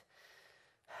that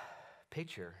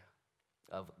picture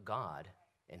of God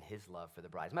and his love for the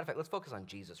bride. As a matter of fact, let's focus on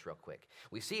Jesus real quick.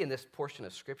 We see in this portion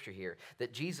of Scripture here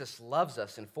that Jesus loves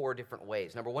us in 4 different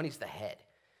ways. Number 1, he's the head.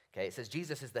 Okay, it says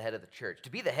Jesus is the head of the church. To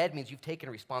be the head means you've taken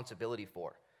responsibility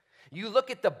for. You look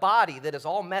at the body that is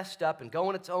all messed up and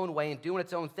going its own way and doing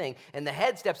its own thing, and the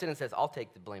head steps in and says, I'll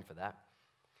take the blame for that.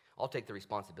 I'll take the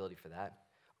responsibility for that.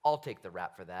 I'll take the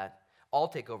rap for that. I'll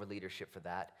take over leadership for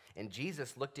that. And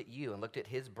Jesus looked at you and looked at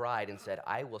his bride and said,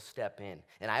 I will step in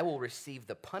and I will receive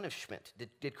the punishment.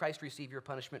 Did Christ receive your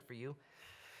punishment for you?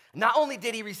 Not only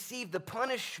did he receive the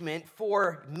punishment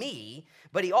for me,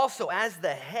 but he also, as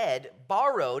the head,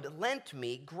 borrowed, lent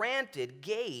me, granted,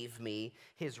 gave me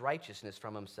his righteousness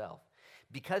from himself.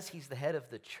 Because he's the head of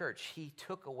the church, he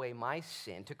took away my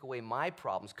sin, took away my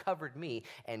problems, covered me,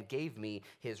 and gave me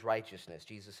his righteousness.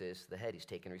 Jesus is the head. He's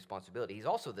taken responsibility. He's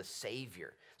also the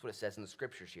Savior. That's what it says in the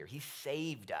Scriptures here. He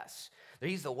saved us.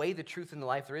 He's the way, the truth, and the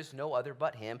life. There is no other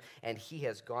but him, and he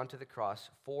has gone to the cross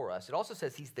for us. It also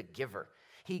says he's the giver.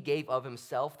 He gave of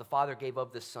himself. The Father gave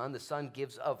of the Son. The Son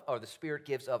gives of, or the Spirit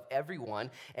gives of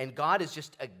everyone, and God is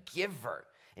just a giver.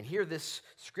 And here this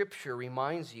scripture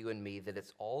reminds you and me that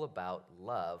it's all about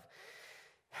love.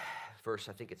 Verse,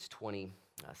 I think it's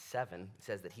 27,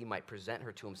 says that he might present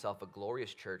her to himself a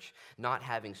glorious church, not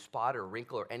having spot or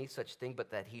wrinkle or any such thing,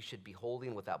 but that he should be holy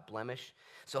and without blemish.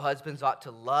 So husbands ought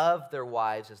to love their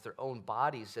wives as their own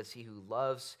bodies, says he who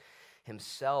loves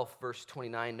himself. Verse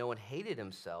 29, no one hated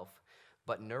himself,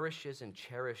 but nourishes and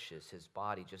cherishes his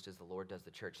body, just as the Lord does the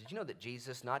church. Did you know that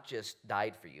Jesus not just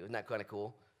died for you? Isn't that kind of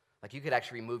cool? Like, you could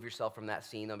actually remove yourself from that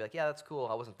scene and be like, yeah, that's cool.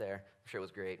 I wasn't there. I'm sure it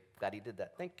was great. Glad he did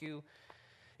that. Thank you.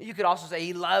 You could also say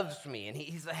he loves me and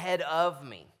he's the head of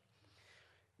me.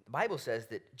 The Bible says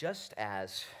that just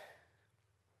as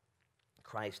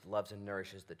Christ loves and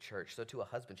nourishes the church, so too a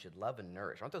husband should love and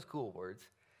nourish. Aren't those cool words?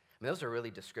 I mean, those are really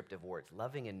descriptive words,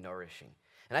 loving and nourishing.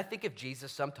 And I think of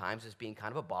Jesus sometimes as being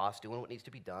kind of a boss, doing what needs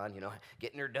to be done,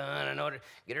 getting her done, I know to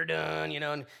get her done, and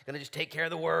going to just take care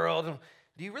of the world.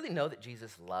 Do you really know that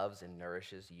Jesus loves and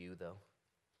nourishes you, though?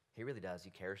 He really does.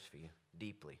 He cares for you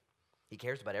deeply. He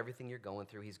cares about everything you're going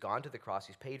through. He's gone to the cross.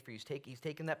 He's paid for you. He's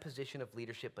taken that position of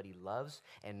leadership, but he loves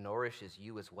and nourishes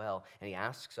you as well, and he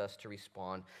asks us to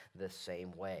respond the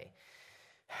same way.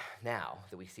 Now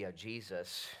that we see how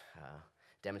Jesus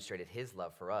demonstrated his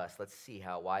love for us, let's see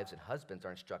how wives and husbands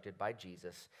are instructed by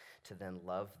Jesus to then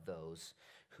love those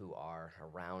who are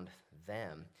around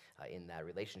them in that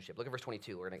relationship. Look at verse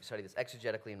 22. We're going to study this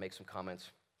exegetically and make some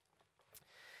comments.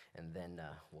 and then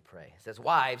we'll pray. It says,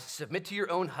 wives, submit to your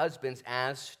own husbands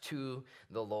as to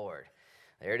the Lord.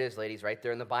 There it is, ladies, right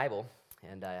there in the Bible.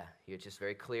 And it's just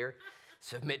very clear.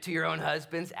 Submit to your own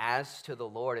husbands as to the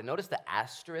Lord. And notice the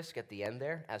asterisk at the end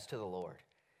there, as to the Lord.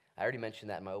 I already mentioned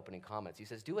that in my opening comments. He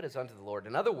says, do it as unto the Lord.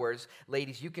 In other words,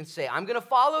 ladies, you can say, I'm going to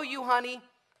follow you, honey.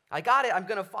 I got it. I'm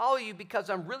going to follow you because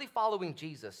I'm really following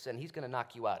Jesus, and he's going to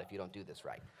knock you out if you don't do this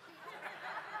right.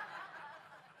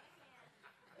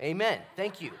 Amen.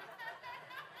 Thank you.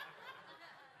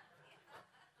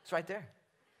 It's right there.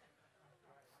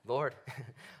 Lord,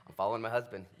 I'm following my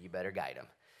husband. You better guide him.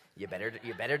 You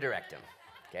better direct him.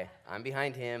 Okay? I'm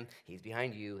behind him. He's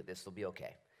behind you. This will be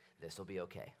okay. This will be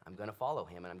okay. I'm going to follow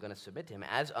him, and I'm going to submit to him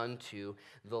as unto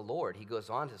the Lord. He goes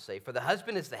on to say, for the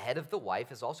husband is the head of the wife,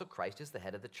 as also Christ is the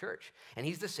head of the church. And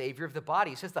he's the Savior of the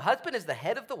body. He says the husband is the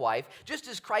head of the wife, just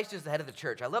as Christ is the head of the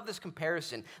church. I love this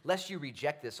comparison, lest you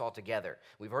reject this altogether.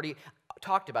 We've already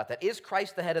talked about that. Is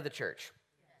Christ the head of the church?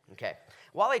 Okay.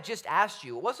 While I just asked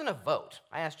you, it wasn't a vote.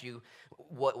 I asked you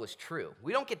what was true.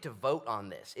 We don't get to vote on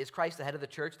this. Is Christ the head of the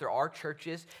church? There are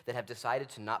churches that have decided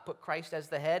to not put Christ as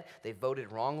the head. They voted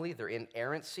wrongly. They're in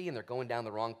errancy, and they're going down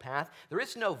the wrong path. There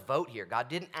is no vote here. God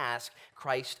didn't ask.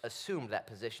 Christ assumed that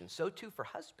position. So too for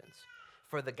husbands,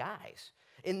 for the guys.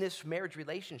 In this marriage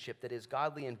relationship that is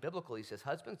godly and biblical, he says,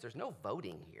 husbands, there's no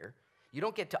voting here. You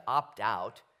don't get to opt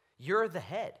out. You're the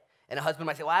head. And a husband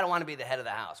might say, well, I don't want to be the head of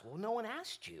the house. Well, no one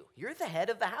asked you. You're the head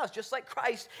of the house, just like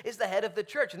Christ is the head of the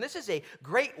church. And this is a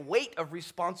great weight of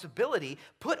responsibility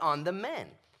put on the men.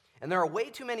 And there are way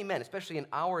too many men, especially in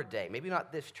our day, maybe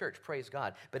not this church, praise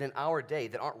God, but in our day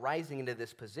that aren't rising into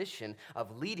this position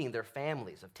of leading their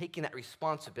families, of taking that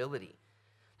responsibility,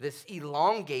 this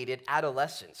elongated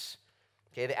adolescence.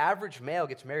 Okay, the average male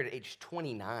gets married at age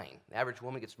 29. The average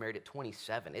woman gets married at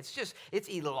 27. It's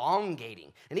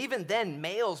elongating. And even then,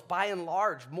 males, by and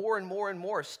large, more and more and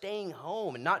more, staying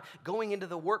home and not going into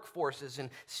the workforces and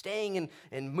staying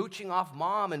and mooching off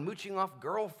mom and mooching off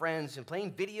girlfriends and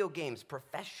playing video games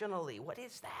professionally. What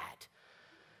is that?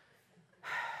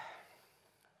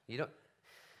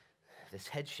 This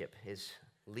headship is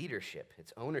leadership.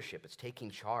 It's ownership. It's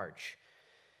taking charge.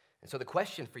 And so the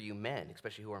question for you men,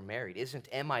 especially who are married, isn't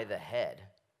am I the head?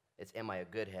 It's am I a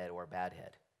good head or a bad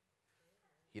head?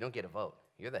 You don't get a vote.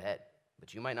 You're the head,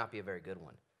 but you might not be a very good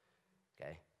one,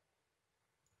 okay?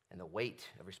 And the weight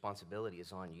of responsibility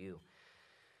is on you.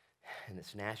 And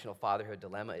this national fatherhood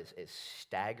dilemma is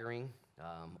staggering.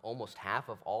 Almost half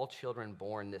of all children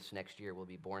born this next year will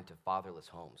be born to fatherless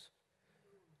homes.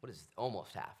 What is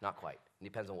almost half? Not quite. It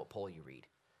depends on what poll you read.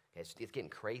 Okay, it's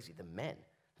getting crazy. The men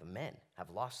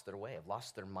have lost their way, have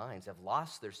lost their minds, have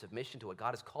lost their submission to what God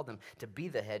has called them to be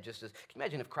the head. Can you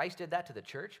imagine if Christ did that to the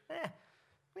church?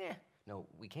 No,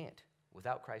 we can't.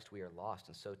 Without Christ, we are lost.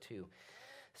 And so too,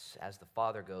 as the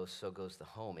father goes, so goes the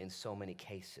home in so many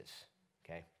cases,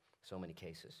 okay? So many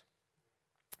cases.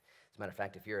 As a matter of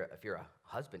fact, if you're a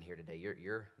husband here today,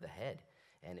 you're the head.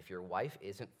 And if your wife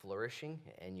isn't flourishing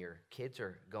and your kids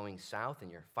are going south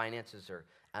and your finances are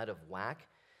out of whack,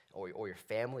 or your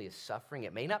family is suffering,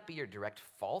 it may not be your direct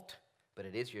fault, but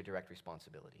it is your direct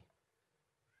responsibility.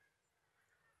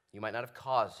 You might not have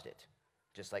caused it,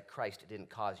 just like Christ didn't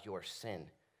cause your sin,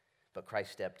 but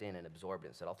Christ stepped in and absorbed it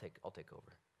and said, I'll take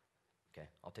over. Okay,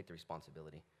 I'll take the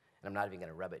responsibility. And I'm not even going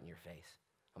to rub it in your face.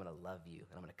 I'm going to love you,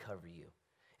 and I'm going to cover you.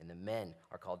 And the men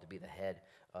are called to be the head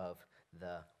of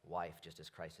the wife, just as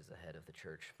Christ is the head of the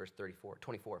church. Verse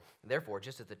 24. Therefore,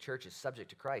 just as the church is subject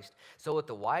to Christ, so let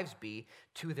the wives be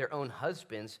to their own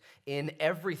husbands in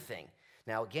everything.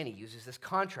 Now, again, he uses this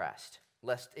contrast,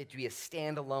 lest it be a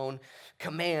standalone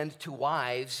command to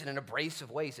wives in an abrasive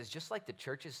way. He says, just like the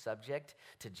church is subject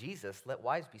to Jesus, let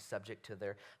wives be subject to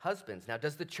their husbands. Now,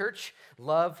 does the church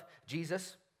love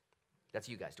Jesus? That's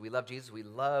you guys. Do we love Jesus? We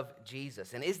love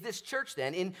Jesus. And is this church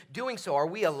then, in doing so, are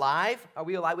we alive? Are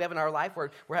we alive? We have in our life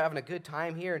where we're having a good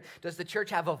time here. And does the church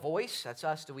have a voice? That's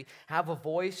us. Do we have a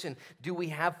voice? And do we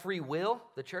have free will,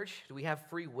 the church? Do we have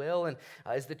free will? And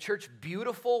is the church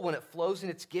beautiful when it flows in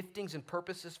its giftings and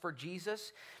purposes for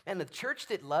Jesus? And the church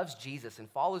that loves Jesus and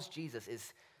follows Jesus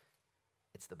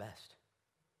it's the best.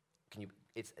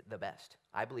 It's the best.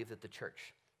 I believe that the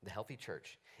church, the healthy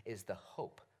church, is the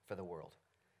hope for the world.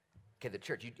 Okay, the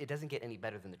church, it doesn't get any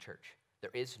better than the church.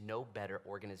 There is no better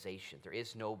organization. There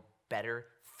is no better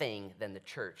thing than the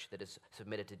church that is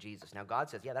submitted to Jesus. Now, God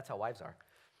says, yeah, that's how wives are.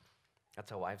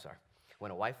 That's how wives are. When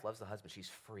a wife loves the husband,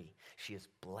 she's free. She is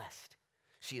blessed.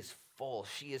 She is full.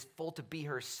 She is full to be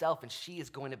herself, and she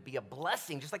is going to be a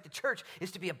blessing, just like the church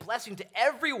is to be a blessing to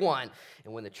everyone.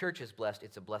 And when the church is blessed,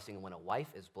 it's a blessing. And when a wife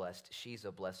is blessed, she's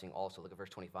a blessing also. Look at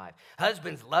verse 25.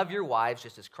 Husbands, love your wives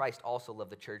just as Christ also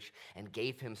loved the church and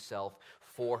gave himself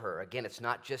for her. Again, it's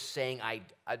not just saying, I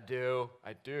do.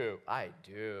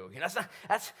 You know,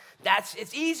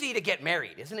 it's easy to get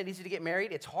married. Isn't it easy to get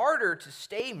married? It's harder to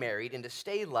stay married and to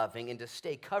stay loving and to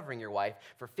stay covering your wife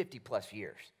for 50 plus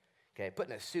years. Okay,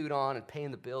 putting a suit on and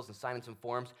paying the bills and signing some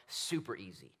forms, super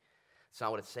easy. It's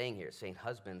not what it's saying here. It's saying,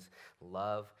 husbands,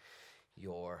 love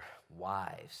your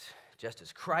wives, just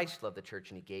as Christ loved the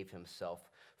church and he gave himself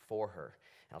for her.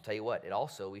 And I'll tell you what,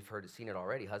 we've seen it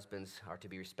already, husbands are to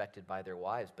be respected by their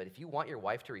wives. But if you want your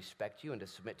wife to respect you and to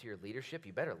submit to your leadership,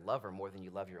 you better love her more than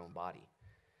you love your own body.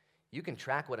 You can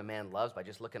track what a man loves by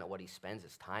just looking at what he spends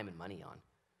his time and money on.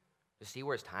 Just see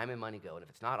where his time and money go. And if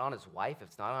it's not on his wife, if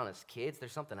it's not on his kids,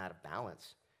 there's something out of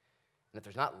balance. And if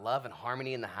there's not love and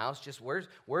harmony in the house, just what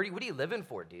are you living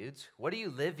for, dudes? What are you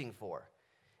living for?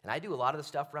 And I do a lot of the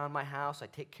stuff around my house. I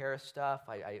take care of stuff.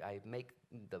 I make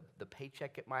the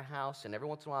paycheck at my house. And every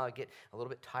once in a while, I get a little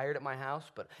bit tired at my house.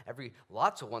 But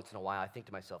lots of once in a while, I think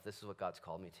to myself, this is what God's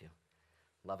called me to.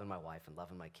 Loving my wife and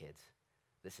loving my kids.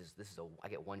 I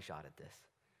get one shot at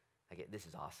this. This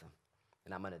is awesome.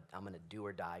 And I'm gonna do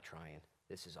or die trying.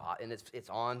 And it's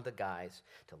on the guys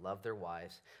to love their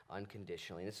wives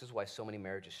unconditionally. And this is why so many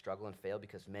marriages struggle and fail,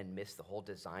 because men miss the whole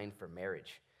design for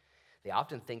marriage. They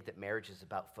often think that marriage is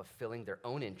about fulfilling their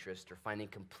own interest or finding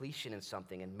completion in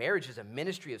something. And marriage is a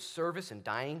ministry of service and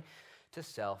dying to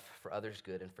self for others'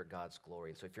 good and for God's glory.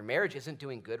 And so if your marriage isn't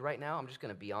doing good right now, I'm just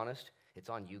going to be honest,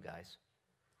 it's on you guys.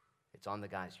 It's on the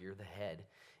guys. You're the head,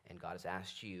 and God has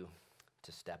asked you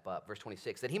to step up. Verse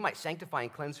 26, that he might sanctify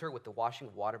and cleanse her with the washing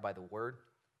of water by the word,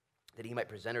 that he might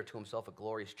present her to himself a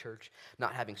glorious church,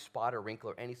 not having spot or wrinkle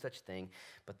or any such thing,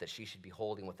 but that she should be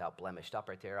holy and without blemish. Stop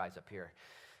right there, eyes up here.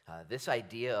 This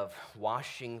idea of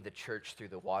washing the church through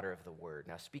the water of the word.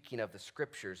 Now, speaking of the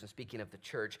scriptures and speaking of the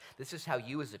church, this is how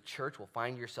you as a church will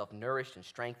find yourself nourished and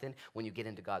strengthened when you get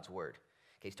into God's word.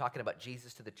 Okay, he's talking about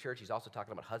Jesus to the church. He's also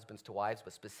talking about husbands to wives.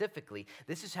 But specifically,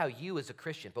 this is how you as a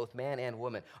Christian, both man and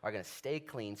woman, are going to stay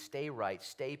clean, stay right,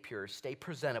 stay pure, stay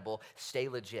presentable, stay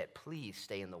legit. Please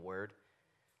stay in the word.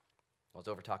 I was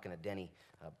over talking to Denny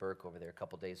Burke over there a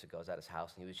couple days ago. I was at his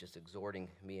house, and he was just exhorting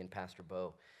me and Pastor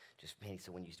Bo. He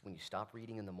said, when you stop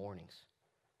reading in the mornings,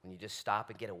 when you just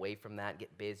stop and get away from that and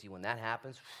get busy, when that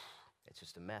happens, it's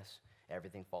just a mess.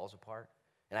 Everything falls apart.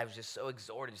 And I was just so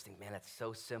exhorted, just think, man, that's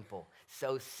so simple,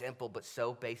 but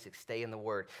so basic. Stay in the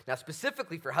word. Now,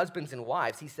 specifically for husbands and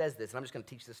wives, he says this, and I'm just going to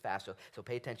teach this fast, so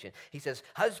pay attention. He says,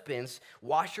 husbands,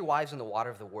 wash your wives in the water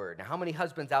of the word. Now, how many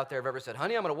husbands out there have ever said,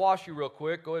 honey, I'm going to wash you real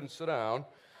quick. Go ahead and sit down.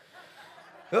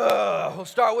 We'll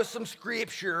start with some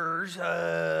scriptures,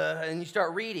 and you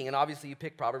start reading, and obviously you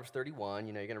pick Proverbs 31,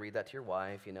 you're going to read that to your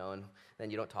wife, and then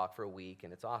you don't talk for a week,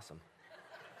 and it's awesome.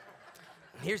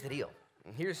 Here's the deal.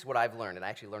 And here's what I've learned, and I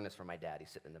actually learned this from my dad. He's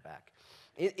sitting in the back.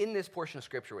 In this portion of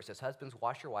Scripture where it says, husbands,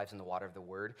 wash your wives in the water of the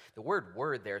word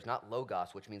word there is not logos,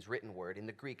 which means written word. In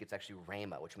the Greek, it's actually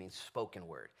rhema, which means spoken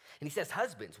word. And he says,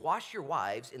 husbands, wash your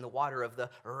wives in the water of the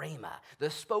rhema, the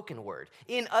spoken word.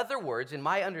 In other words, in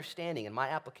my understanding and my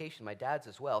application, my dad's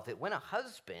as well, that when a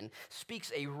husband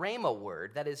speaks a rhema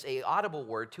word, that is a audible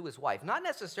word to his wife, not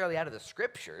necessarily out of the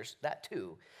Scriptures, that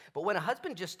too, but when a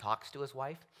husband just talks to his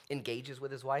wife, engages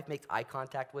with his wife, makes eye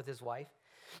contact with his wife,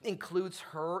 includes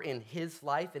her in his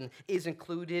life and is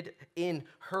included in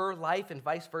her life and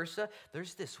vice versa,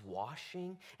 there's this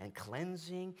washing and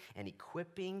cleansing and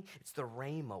equipping. It's the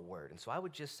rhema word. And so I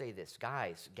would just say this,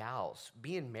 guys, gals,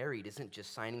 being married isn't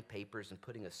just signing papers and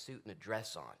putting a suit and a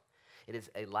dress on. It is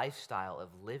a lifestyle of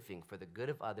living for the good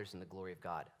of others and the glory of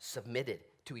God, submitted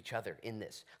to each other in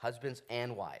this, husbands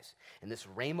and wives. And this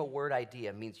rhema word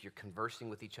idea means you're conversing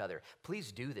with each other.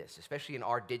 Please do this, especially in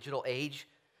our digital age.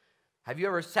 Have you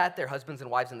ever sat there, husbands and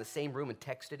wives, in the same room and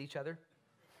texted each other?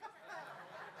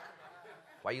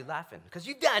 Why are you laughing? Because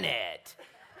you've done it.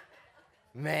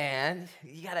 Man,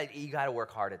 you gotta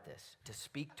work hard at this, to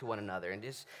speak to one another and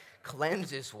just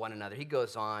cleanses one another. He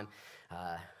goes on,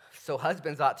 so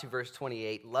husbands ought to, verse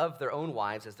 28, love their own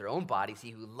wives as their own bodies. He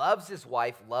who loves his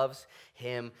wife loves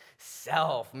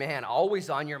himself. Man, always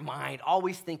on your mind,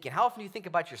 always thinking. How often do you think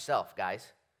about yourself,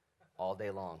 guys? All day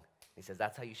long. He says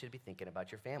that's how you should be thinking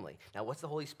about your family. Now, what's the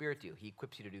Holy Spirit do? He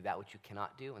equips you to do that which you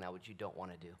cannot do and that which you don't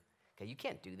want to do. Okay, you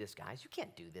can't do this, guys. You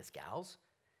can't do this, gals.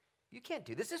 You can't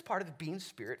do this. This is part of being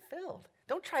Spirit-filled.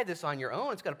 Don't try this on your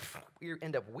own. It's going to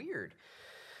end up weird.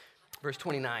 Verse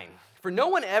 29, for no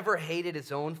one ever hated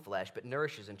his own flesh, but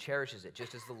nourishes and cherishes it,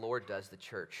 just as the Lord does the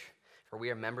church. For we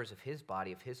are members of his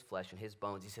body, of his flesh, and his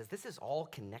bones. He says this is all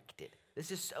connected. This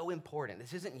is so important.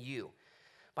 This isn't you.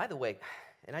 By the way,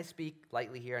 and I speak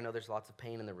lightly here. I know there's lots of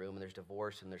pain in the room, and there's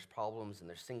divorce, and there's problems, and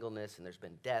there's singleness, and there's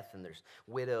been death, and there's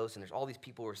widows, and there's all these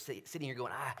people who are sitting here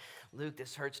going, Luke,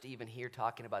 this hurts to even hear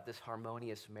talking about this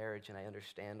harmonious marriage, and I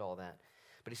understand all that.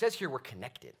 But he says here we're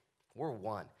connected. We're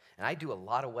one. And I do a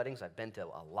lot of weddings. I've been to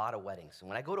a lot of weddings. And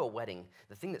when I go to a wedding,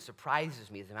 the thing that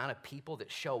surprises me is the amount of people that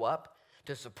show up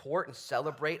to support and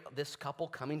celebrate this couple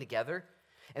coming together,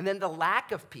 and then the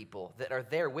lack of people that are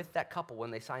there with that couple when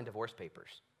they sign divorce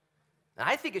papers. And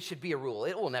I think it should be a rule.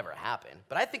 It will never happen,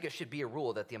 but I think it should be a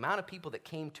rule that the amount of people that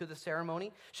came to the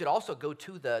ceremony should also go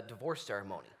to the divorce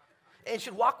ceremony and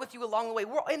should walk with you along the way.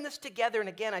 We're in this together, and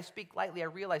again, I speak lightly. I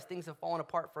realize things have fallen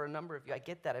apart for a number of you. I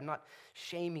get that. I'm not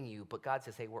shaming you, but God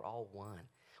says, hey, we're all one.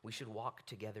 We should walk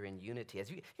together in unity. You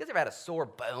guys ever had a sore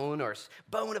bone or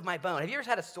bone of my bone? Have you ever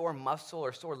had a sore muscle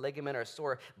or sore ligament or a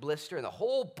sore blister, and the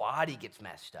whole body gets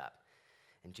messed up?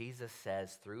 And Jesus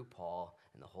says through Paul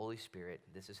and the Holy Spirit,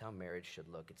 this is how marriage should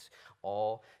look. It's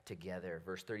all together.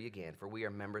 Verse 30 again, for we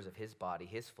are members of his body,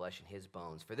 his flesh, and his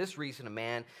bones. For this reason, a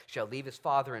man shall leave his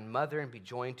father and mother and be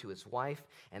joined to his wife,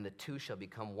 and the two shall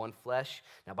become one flesh.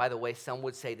 Now, by the way, some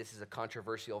would say this is a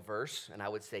controversial verse, and I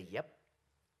would say, yep.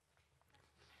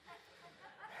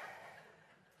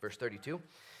 Verse 32.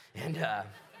 And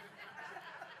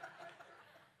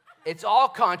it's all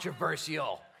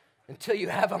controversial until you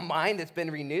have a mind that's been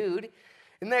renewed.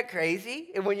 Isn't that crazy?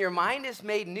 And when your mind is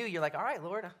made new, you're like, all right,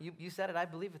 Lord, you said it, I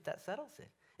believe it, that settles it.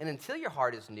 And until your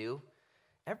heart is new,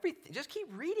 everything, just keep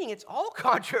reading. It's all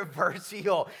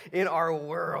controversial in our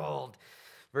world.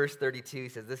 Verse 32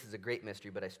 says, this is a great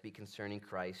mystery, but I speak concerning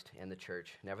Christ and the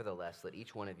church. Nevertheless, let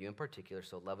each one of you in particular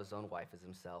so love his own wife as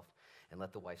himself, and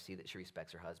let the wife see that she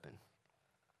respects her husband.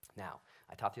 Now,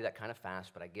 I talked through that kind of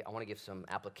fast, but I want to give some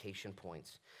application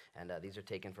points. And these are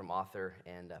taken from author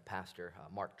and pastor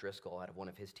Mark Driscoll out of one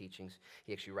of his teachings.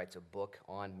 He actually writes a book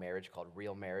on marriage called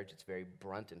Real Marriage. It's very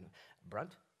blunt, and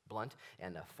blunt's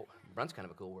kind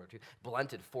of a cool word too.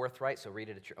 Blunt and forthright, so read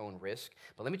it at your own risk.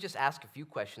 But let me just ask a few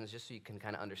questions just so you can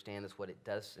kind of understand this, what it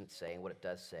doesn't say and what it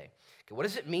does say. Okay, what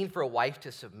does it mean for a wife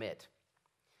to submit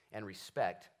and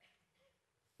respect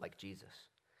like Jesus?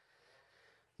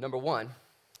 Number one,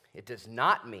 it does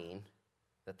not mean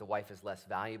that the wife is less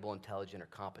valuable, intelligent, or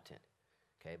competent.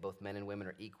 Okay, both men and women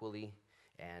are equally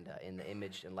and in the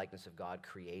image and likeness of God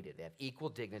created. They have equal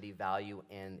dignity, value,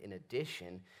 and in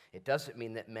addition, it doesn't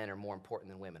mean that men are more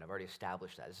important than women. I've already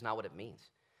established that. It's not what it means.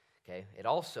 Okay, it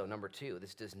also, number two,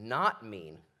 this does not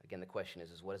mean, again, the question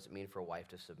is what does it mean for a wife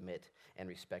to submit and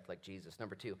respect like Jesus?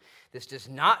 Number two, this does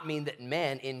not mean that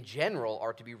men in general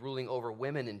are to be ruling over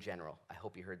women in general. I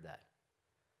hope you heard that.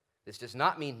 This does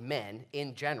not mean men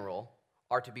in general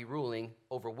are to be ruling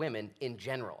over women in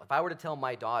general. If I were to tell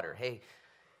my daughter, hey,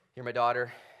 you're my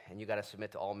daughter, and you got to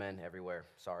submit to all men everywhere.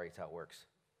 Sorry, it's how it works.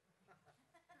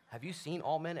 Have you seen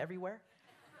all men everywhere?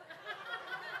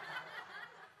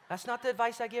 That's not the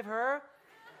advice I give her.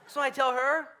 That's what I tell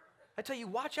her. I tell you,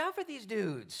 watch out for these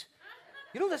dudes.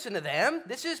 You don't listen to them.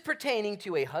 This is pertaining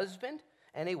to a husband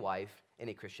and a wife in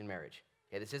a Christian marriage.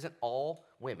 Okay, this isn't all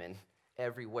women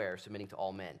everywhere submitting to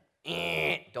all men.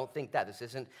 Don't think that. This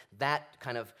isn't that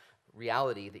kind of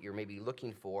reality that you're maybe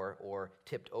looking for or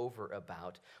tipped over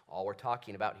about. All we're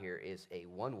talking about here is a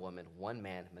one-woman,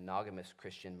 one-man, monogamous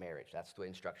Christian marriage. That's the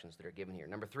instructions that are given here.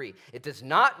 Number three, it does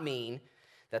not mean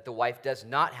that the wife does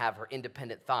not have her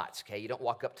independent thoughts, okay? You don't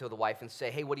walk up to the wife and say,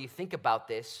 hey, what do you think about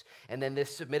this? And then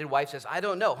this submitted wife says, I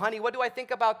don't know. Honey, what do I think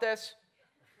about this?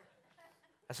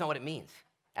 That's not what it means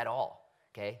at all.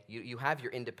 Okay, you have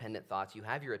your independent thoughts. You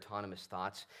have your autonomous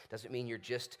thoughts. Doesn't mean you're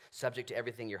just subject to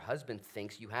everything your husband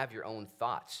thinks. You have your own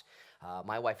thoughts.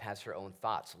 My wife has her own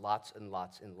thoughts. Lots and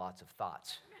lots and lots of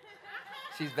thoughts.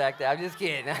 She's back there. I'm just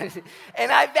kidding.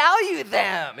 And I value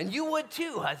them. And you would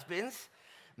too, husbands.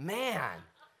 Man.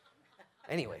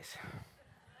 Anyways.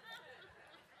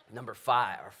 Number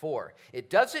 4. It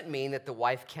doesn't mean that the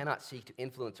wife cannot seek to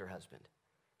influence her husband.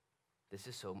 This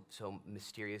is so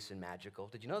mysterious and magical.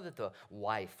 Did you know that the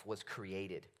wife was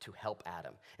created to help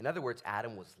Adam? In other words,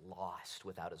 Adam was lost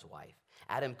without his wife.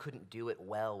 Adam couldn't do it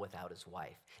well without his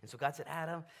wife. And so God said,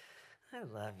 Adam, I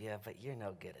love you, but you're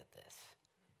no good at this.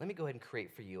 Let me go ahead and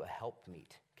create for you a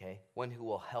helpmeet, okay? One who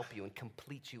will help you and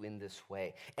complete you in this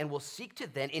way. And will seek to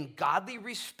then, in godly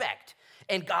respect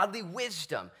and godly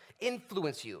wisdom,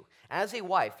 influence you. As a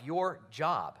wife, your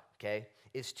job, okay,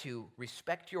 is to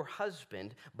respect your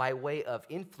husband by way of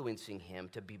influencing him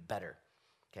to be better,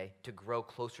 okay? To grow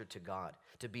closer to God,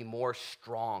 to be more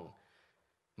strong,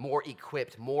 more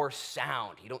equipped, more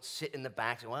sound. You don't sit in the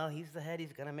back and say, well, he's the head,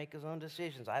 he's going to make his own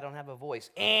decisions. I don't have a voice.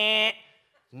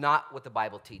 Not what the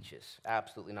Bible teaches.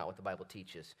 Absolutely not what the Bible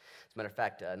teaches. As a matter of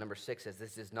fact, number 6 says,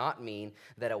 this does not mean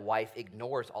that a wife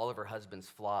ignores all of her husband's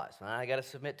flaws. I got to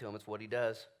submit to him. It's what he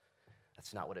does.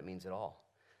 That's not what it means at all.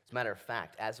 As a matter of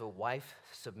fact, as a wife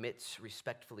submits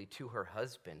respectfully to her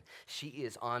husband, she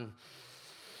is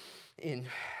in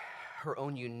her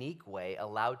own unique way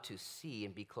allowed to see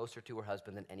and be closer to her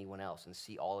husband than anyone else and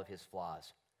see all of his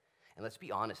flaws. And let's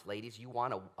be honest, ladies, you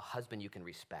want a husband you can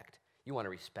respect. You want to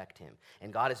respect him.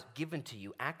 And God has given to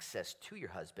you access to your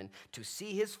husband to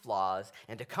see his flaws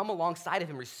and to come alongside of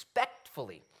him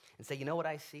respectfully and say, you know what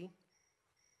I see?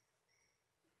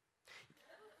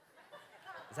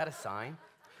 Is that a sign?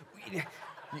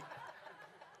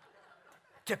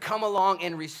 To come along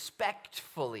and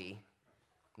respectfully,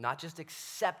 not just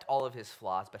accept all of his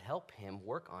flaws, but help him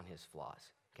work on his flaws,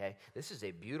 okay? This is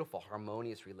a beautiful,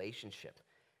 harmonious relationship.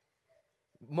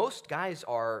 Most guys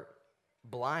are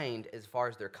blind as far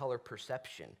as their color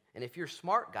perception. And if you're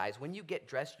smart, guys, when you get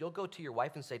dressed, you'll go to your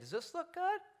wife and say, does this look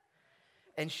good?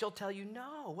 And she'll tell you,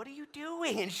 no, what are you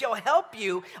doing? And she'll help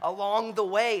you along the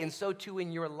way. And so too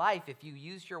in your life, if you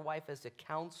use your wife as a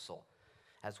counsel,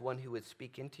 as one who would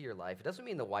speak into your life, it doesn't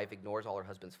mean the wife ignores all her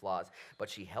husband's flaws, but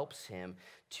she helps him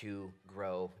to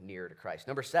grow nearer to Christ.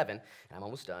 Number 7, and I'm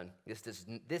almost done,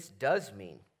 this does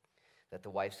mean that the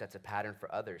wife sets a pattern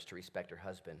for others to respect her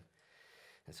husband.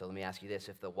 And so let me ask you this.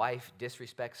 If the wife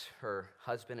disrespects her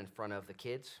husband in front of the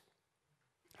kids,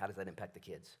 how does that impact the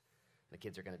kids? The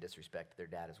kids are going to disrespect their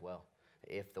dad as well.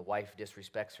 If the wife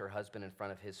disrespects her husband in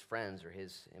front of his friends or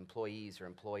his employees or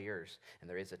employers, and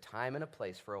there is a time and a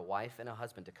place for a wife and a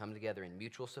husband to come together in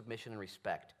mutual submission and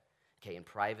respect, okay, in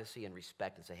privacy and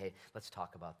respect, and say, hey, let's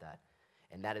talk about that.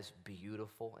 And that is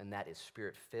beautiful, and that is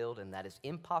spirit-filled, and that is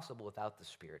impossible without the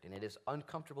Spirit. And it is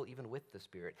uncomfortable even with the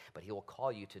Spirit, but he will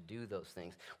call you to do those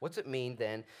things. What's it mean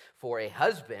then for a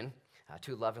husband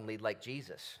to love and lead like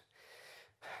Jesus?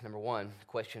 Number 1, the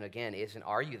question again isn't,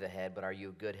 are you the head, but are you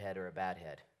a good head or a bad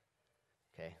head?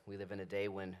 Okay, we live in a day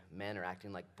when men are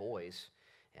acting like boys,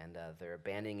 and they're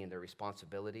abandoning their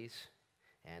responsibilities,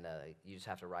 and you just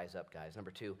have to rise up, guys.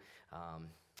 Number 2,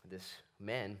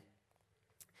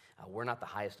 we're not the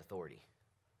highest authority.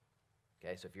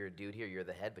 Okay, so if you're a dude here, you're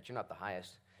the head, but you're not the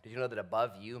highest. Did you know that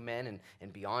above you, men,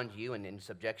 and beyond you, and in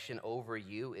subjection over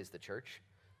you is the church,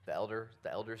 the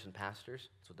elders and pastors?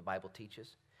 That's what the Bible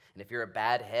teaches. And if you're a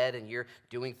bad head and you're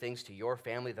doing things to your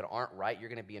family that aren't right, you're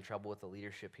going to be in trouble with the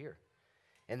leadership here.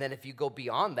 And then if you go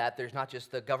beyond that, there's not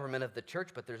just the government of the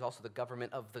church, but there's also the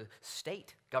government of the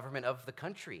state, government of the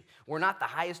country. We're not the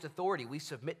highest authority. We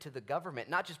submit to the government.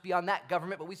 Not just beyond that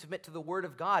government, but we submit to the Word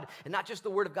of God. And not just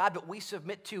the Word of God, but we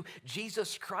submit to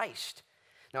Jesus Christ.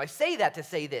 Now, I say that to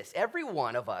say this. Every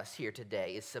one of us here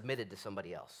today is submitted to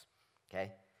somebody else,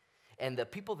 okay? And the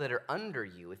people that are under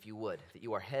you, if you would, that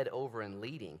you are head over and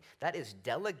leading, that is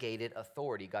delegated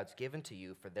authority God's given to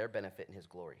you for their benefit and his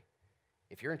glory.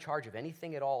 If you're in charge of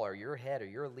anything at all, or you're a head, or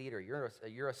you're a leader,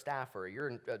 you're a staffer, or you're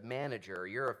a manager, or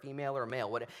you're a female or a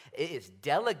male, whatever, it is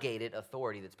delegated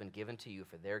authority that's been given to you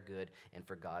for their good and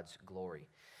for God's glory.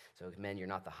 So men, you're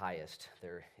not the highest.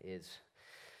 There is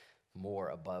more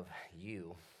above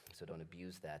you, so don't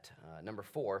abuse that. Number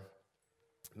 4,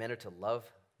 men are to love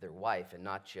their wife and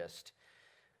not just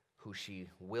who she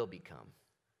will become.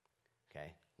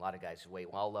 Okay? A lot of guys say,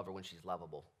 wait, well, I'll love her when she's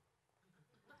lovable.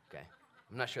 Okay?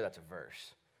 I'm not sure that's a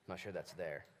verse. I'm not sure that's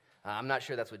there. I'm not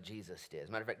sure that's what Jesus did. As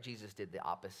a matter of fact, Jesus did the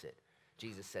opposite.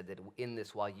 Jesus said that in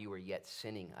this, while you were yet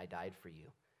sinning, I died for you.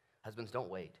 Husbands,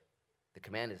 don't wait. The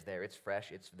command is there. It's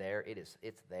fresh. It's there.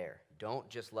 It's there. Don't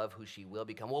just love who she will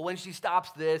become. Well, when she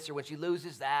stops this, or when she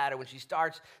loses that, or when she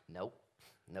starts. Nope.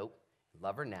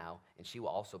 Love her now, and she will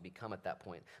also become at that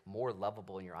point more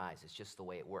lovable in your eyes. It's just the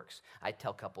way it works. I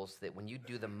tell couples that when you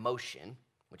do the motion,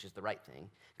 which is the right thing,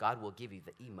 God will give you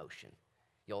the emotion.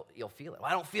 You'll feel it.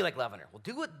 Well, I don't feel like loving her. Well,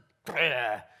 do what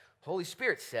Holy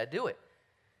Spirit said, do it.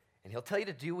 And he'll tell you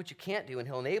to do what you can't do, and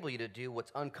he'll enable you to do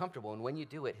what's uncomfortable. And when you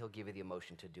do it, he'll give you the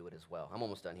emotion to do it as well. I'm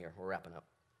almost done here. We're wrapping up.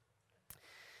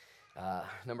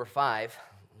 Number 5,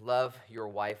 love your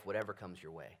wife whatever comes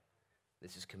your way.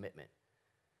 This is commitment.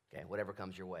 Okay, whatever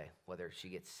comes your way, whether she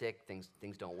gets sick, things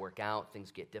don't work out,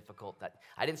 things get difficult.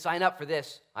 I didn't sign up for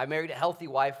this. I married a healthy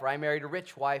wife, or I married a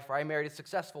rich wife, or I married a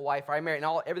successful wife, or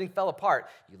everything fell apart.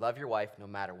 You love your wife no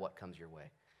matter what comes your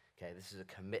way. Okay, this is a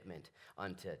commitment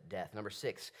unto death. Number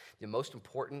 6, the most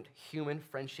important human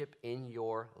friendship in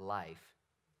your life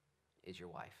is your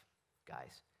wife,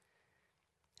 guys.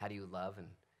 How do you love and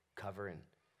cover and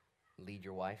lead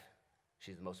your wife?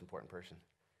 She's the most important person.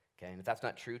 Okay, and if that's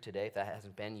not true today, if that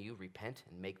hasn't been you, repent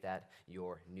and make that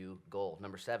your new goal.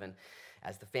 Number 7,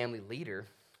 as the family leader,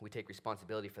 we take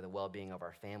responsibility for the well-being of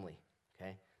our family.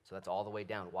 Okay, so that's all the way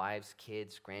down. Wives,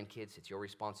 kids, grandkids, it's your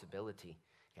responsibility,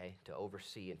 okay, to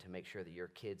oversee and to make sure that your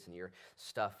kids and your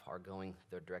stuff are going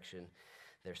the direction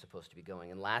they're supposed to be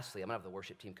going. And lastly, I'm going to have the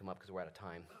worship team come up because we're out of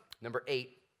time. Number 8,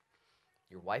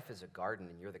 your wife is a garden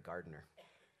and you're the gardener.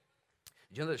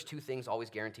 Did you know there's 2 things always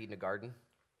guaranteed in a garden?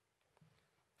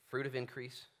 Fruit of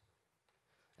increase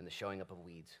and the showing up of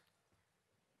weeds.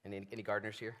 Any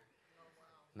gardeners here?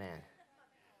 Man.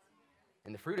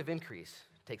 And the fruit of increase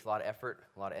takes a lot of effort,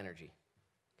 a lot of energy.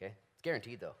 Okay? It's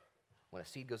guaranteed though. When a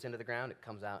seed goes into the ground, it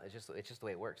comes out. It's just the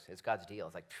way it works. It's God's deal.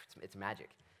 It's like, it's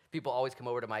magic. People always come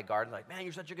over to my garden like, man,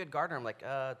 you're such a good gardener. I'm like,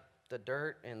 the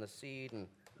dirt and the seed and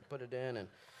put it in and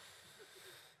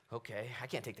okay, I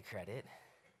can't take the credit.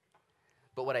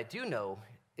 But what I do know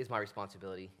is my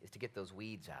responsibility is to get those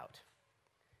weeds out,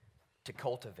 to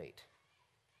cultivate,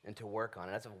 and to work on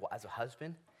it. As a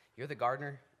husband, you're the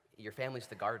gardener, your family's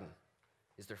the garden.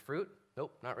 Is there fruit?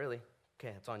 Nope, not really.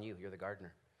 Okay, it's on you, you're the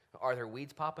gardener. Are there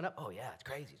weeds popping up? Oh yeah, it's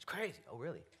crazy. Oh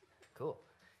really? Cool.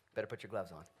 Better put your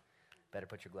gloves on.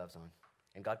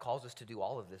 And God calls us to do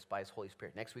all of this by his Holy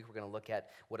Spirit. Next week we're going to look at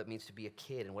what it means to be a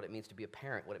kid and what it means to be a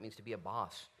parent, what it means to be a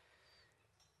boss.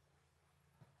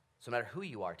 So no matter who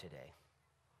you are today,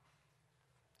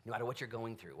 no matter what you're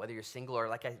going through, whether you're single or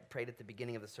like I prayed at the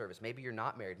beginning of the service, maybe you're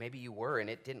not married, maybe you were and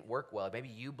it didn't work well, maybe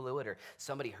you blew it or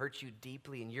somebody hurt you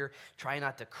deeply and you're trying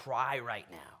not to cry right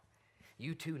now.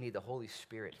 You too need the Holy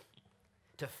Spirit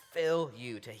to fill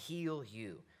you, to heal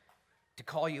you, to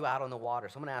call you out on the water.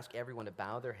 So I'm going to ask everyone to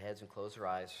bow their heads and close their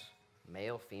eyes,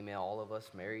 male, female, all of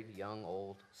us, married, young,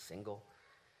 old, single.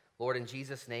 Lord, in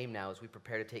Jesus' name now, as we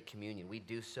prepare to take communion, we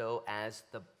do so as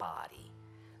the body,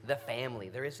 the family.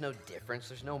 There is no difference.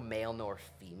 There's no male nor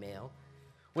female.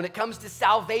 When it comes to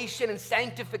salvation and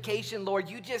sanctification, Lord,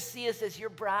 you just see us as your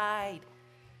bride.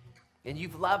 And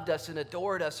you've loved us and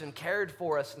adored us and cared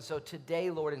for us. And so today,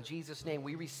 Lord, in Jesus' name,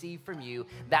 we receive from you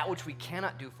that which we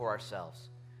cannot do for ourselves.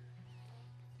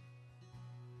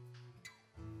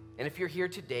 And if you're here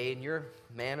today and you're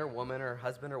man or woman or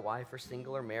husband or wife or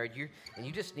single or married, and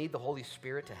you just need the Holy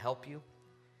Spirit to help you,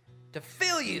 to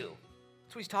fill you.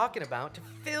 That's what he's talking about, to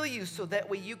fill you so that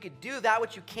way you could do that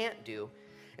which you can't do,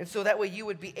 and so that way you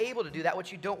would be able to do that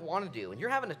which you don't want to do. And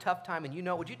you're having a tough time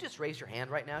and would you just raise your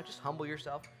hand right now? Just humble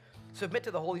yourself. Submit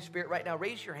to the Holy Spirit right now.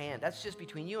 Raise your hand. That's just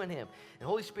between you and him. And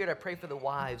Holy Spirit, I pray for the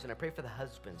wives and I pray for the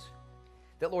husbands,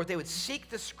 that, Lord, they would seek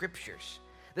the scriptures,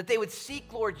 that they would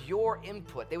seek, Lord, your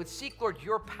input. They would seek, Lord,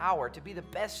 your power to be the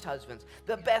best husbands,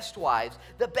 the best wives,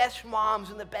 the best moms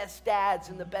and the best dads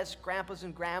and the best grandpas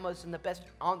and grandmas and the best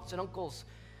aunts and uncles,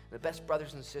 and the best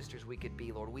brothers and sisters we could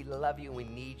be, Lord. We love you and we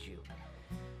need you.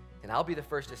 And I'll be the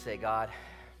first to say, God,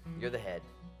 you're the head.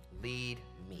 Lead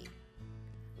me.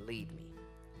 Lead me.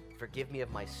 Forgive me of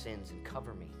my sins and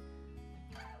cover me.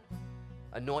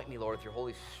 Anoint me, Lord, with your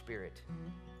Holy Spirit.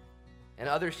 And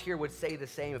others here would say the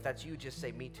same. If that's you, just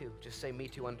say me too. Just say me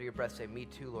too under your breath. Say me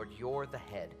too, Lord. You're the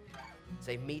head.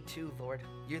 Say me too, Lord.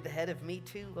 You're the head of me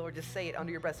too, Lord. Just say it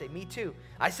under your breath. Say me too.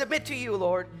 I submit to you,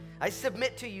 Lord. I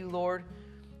submit to you, Lord.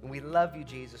 And we love you,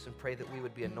 Jesus, and pray that we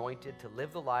would be anointed to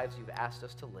live the lives you've asked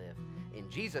us to live. In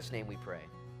Jesus' name we pray.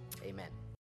 Amen.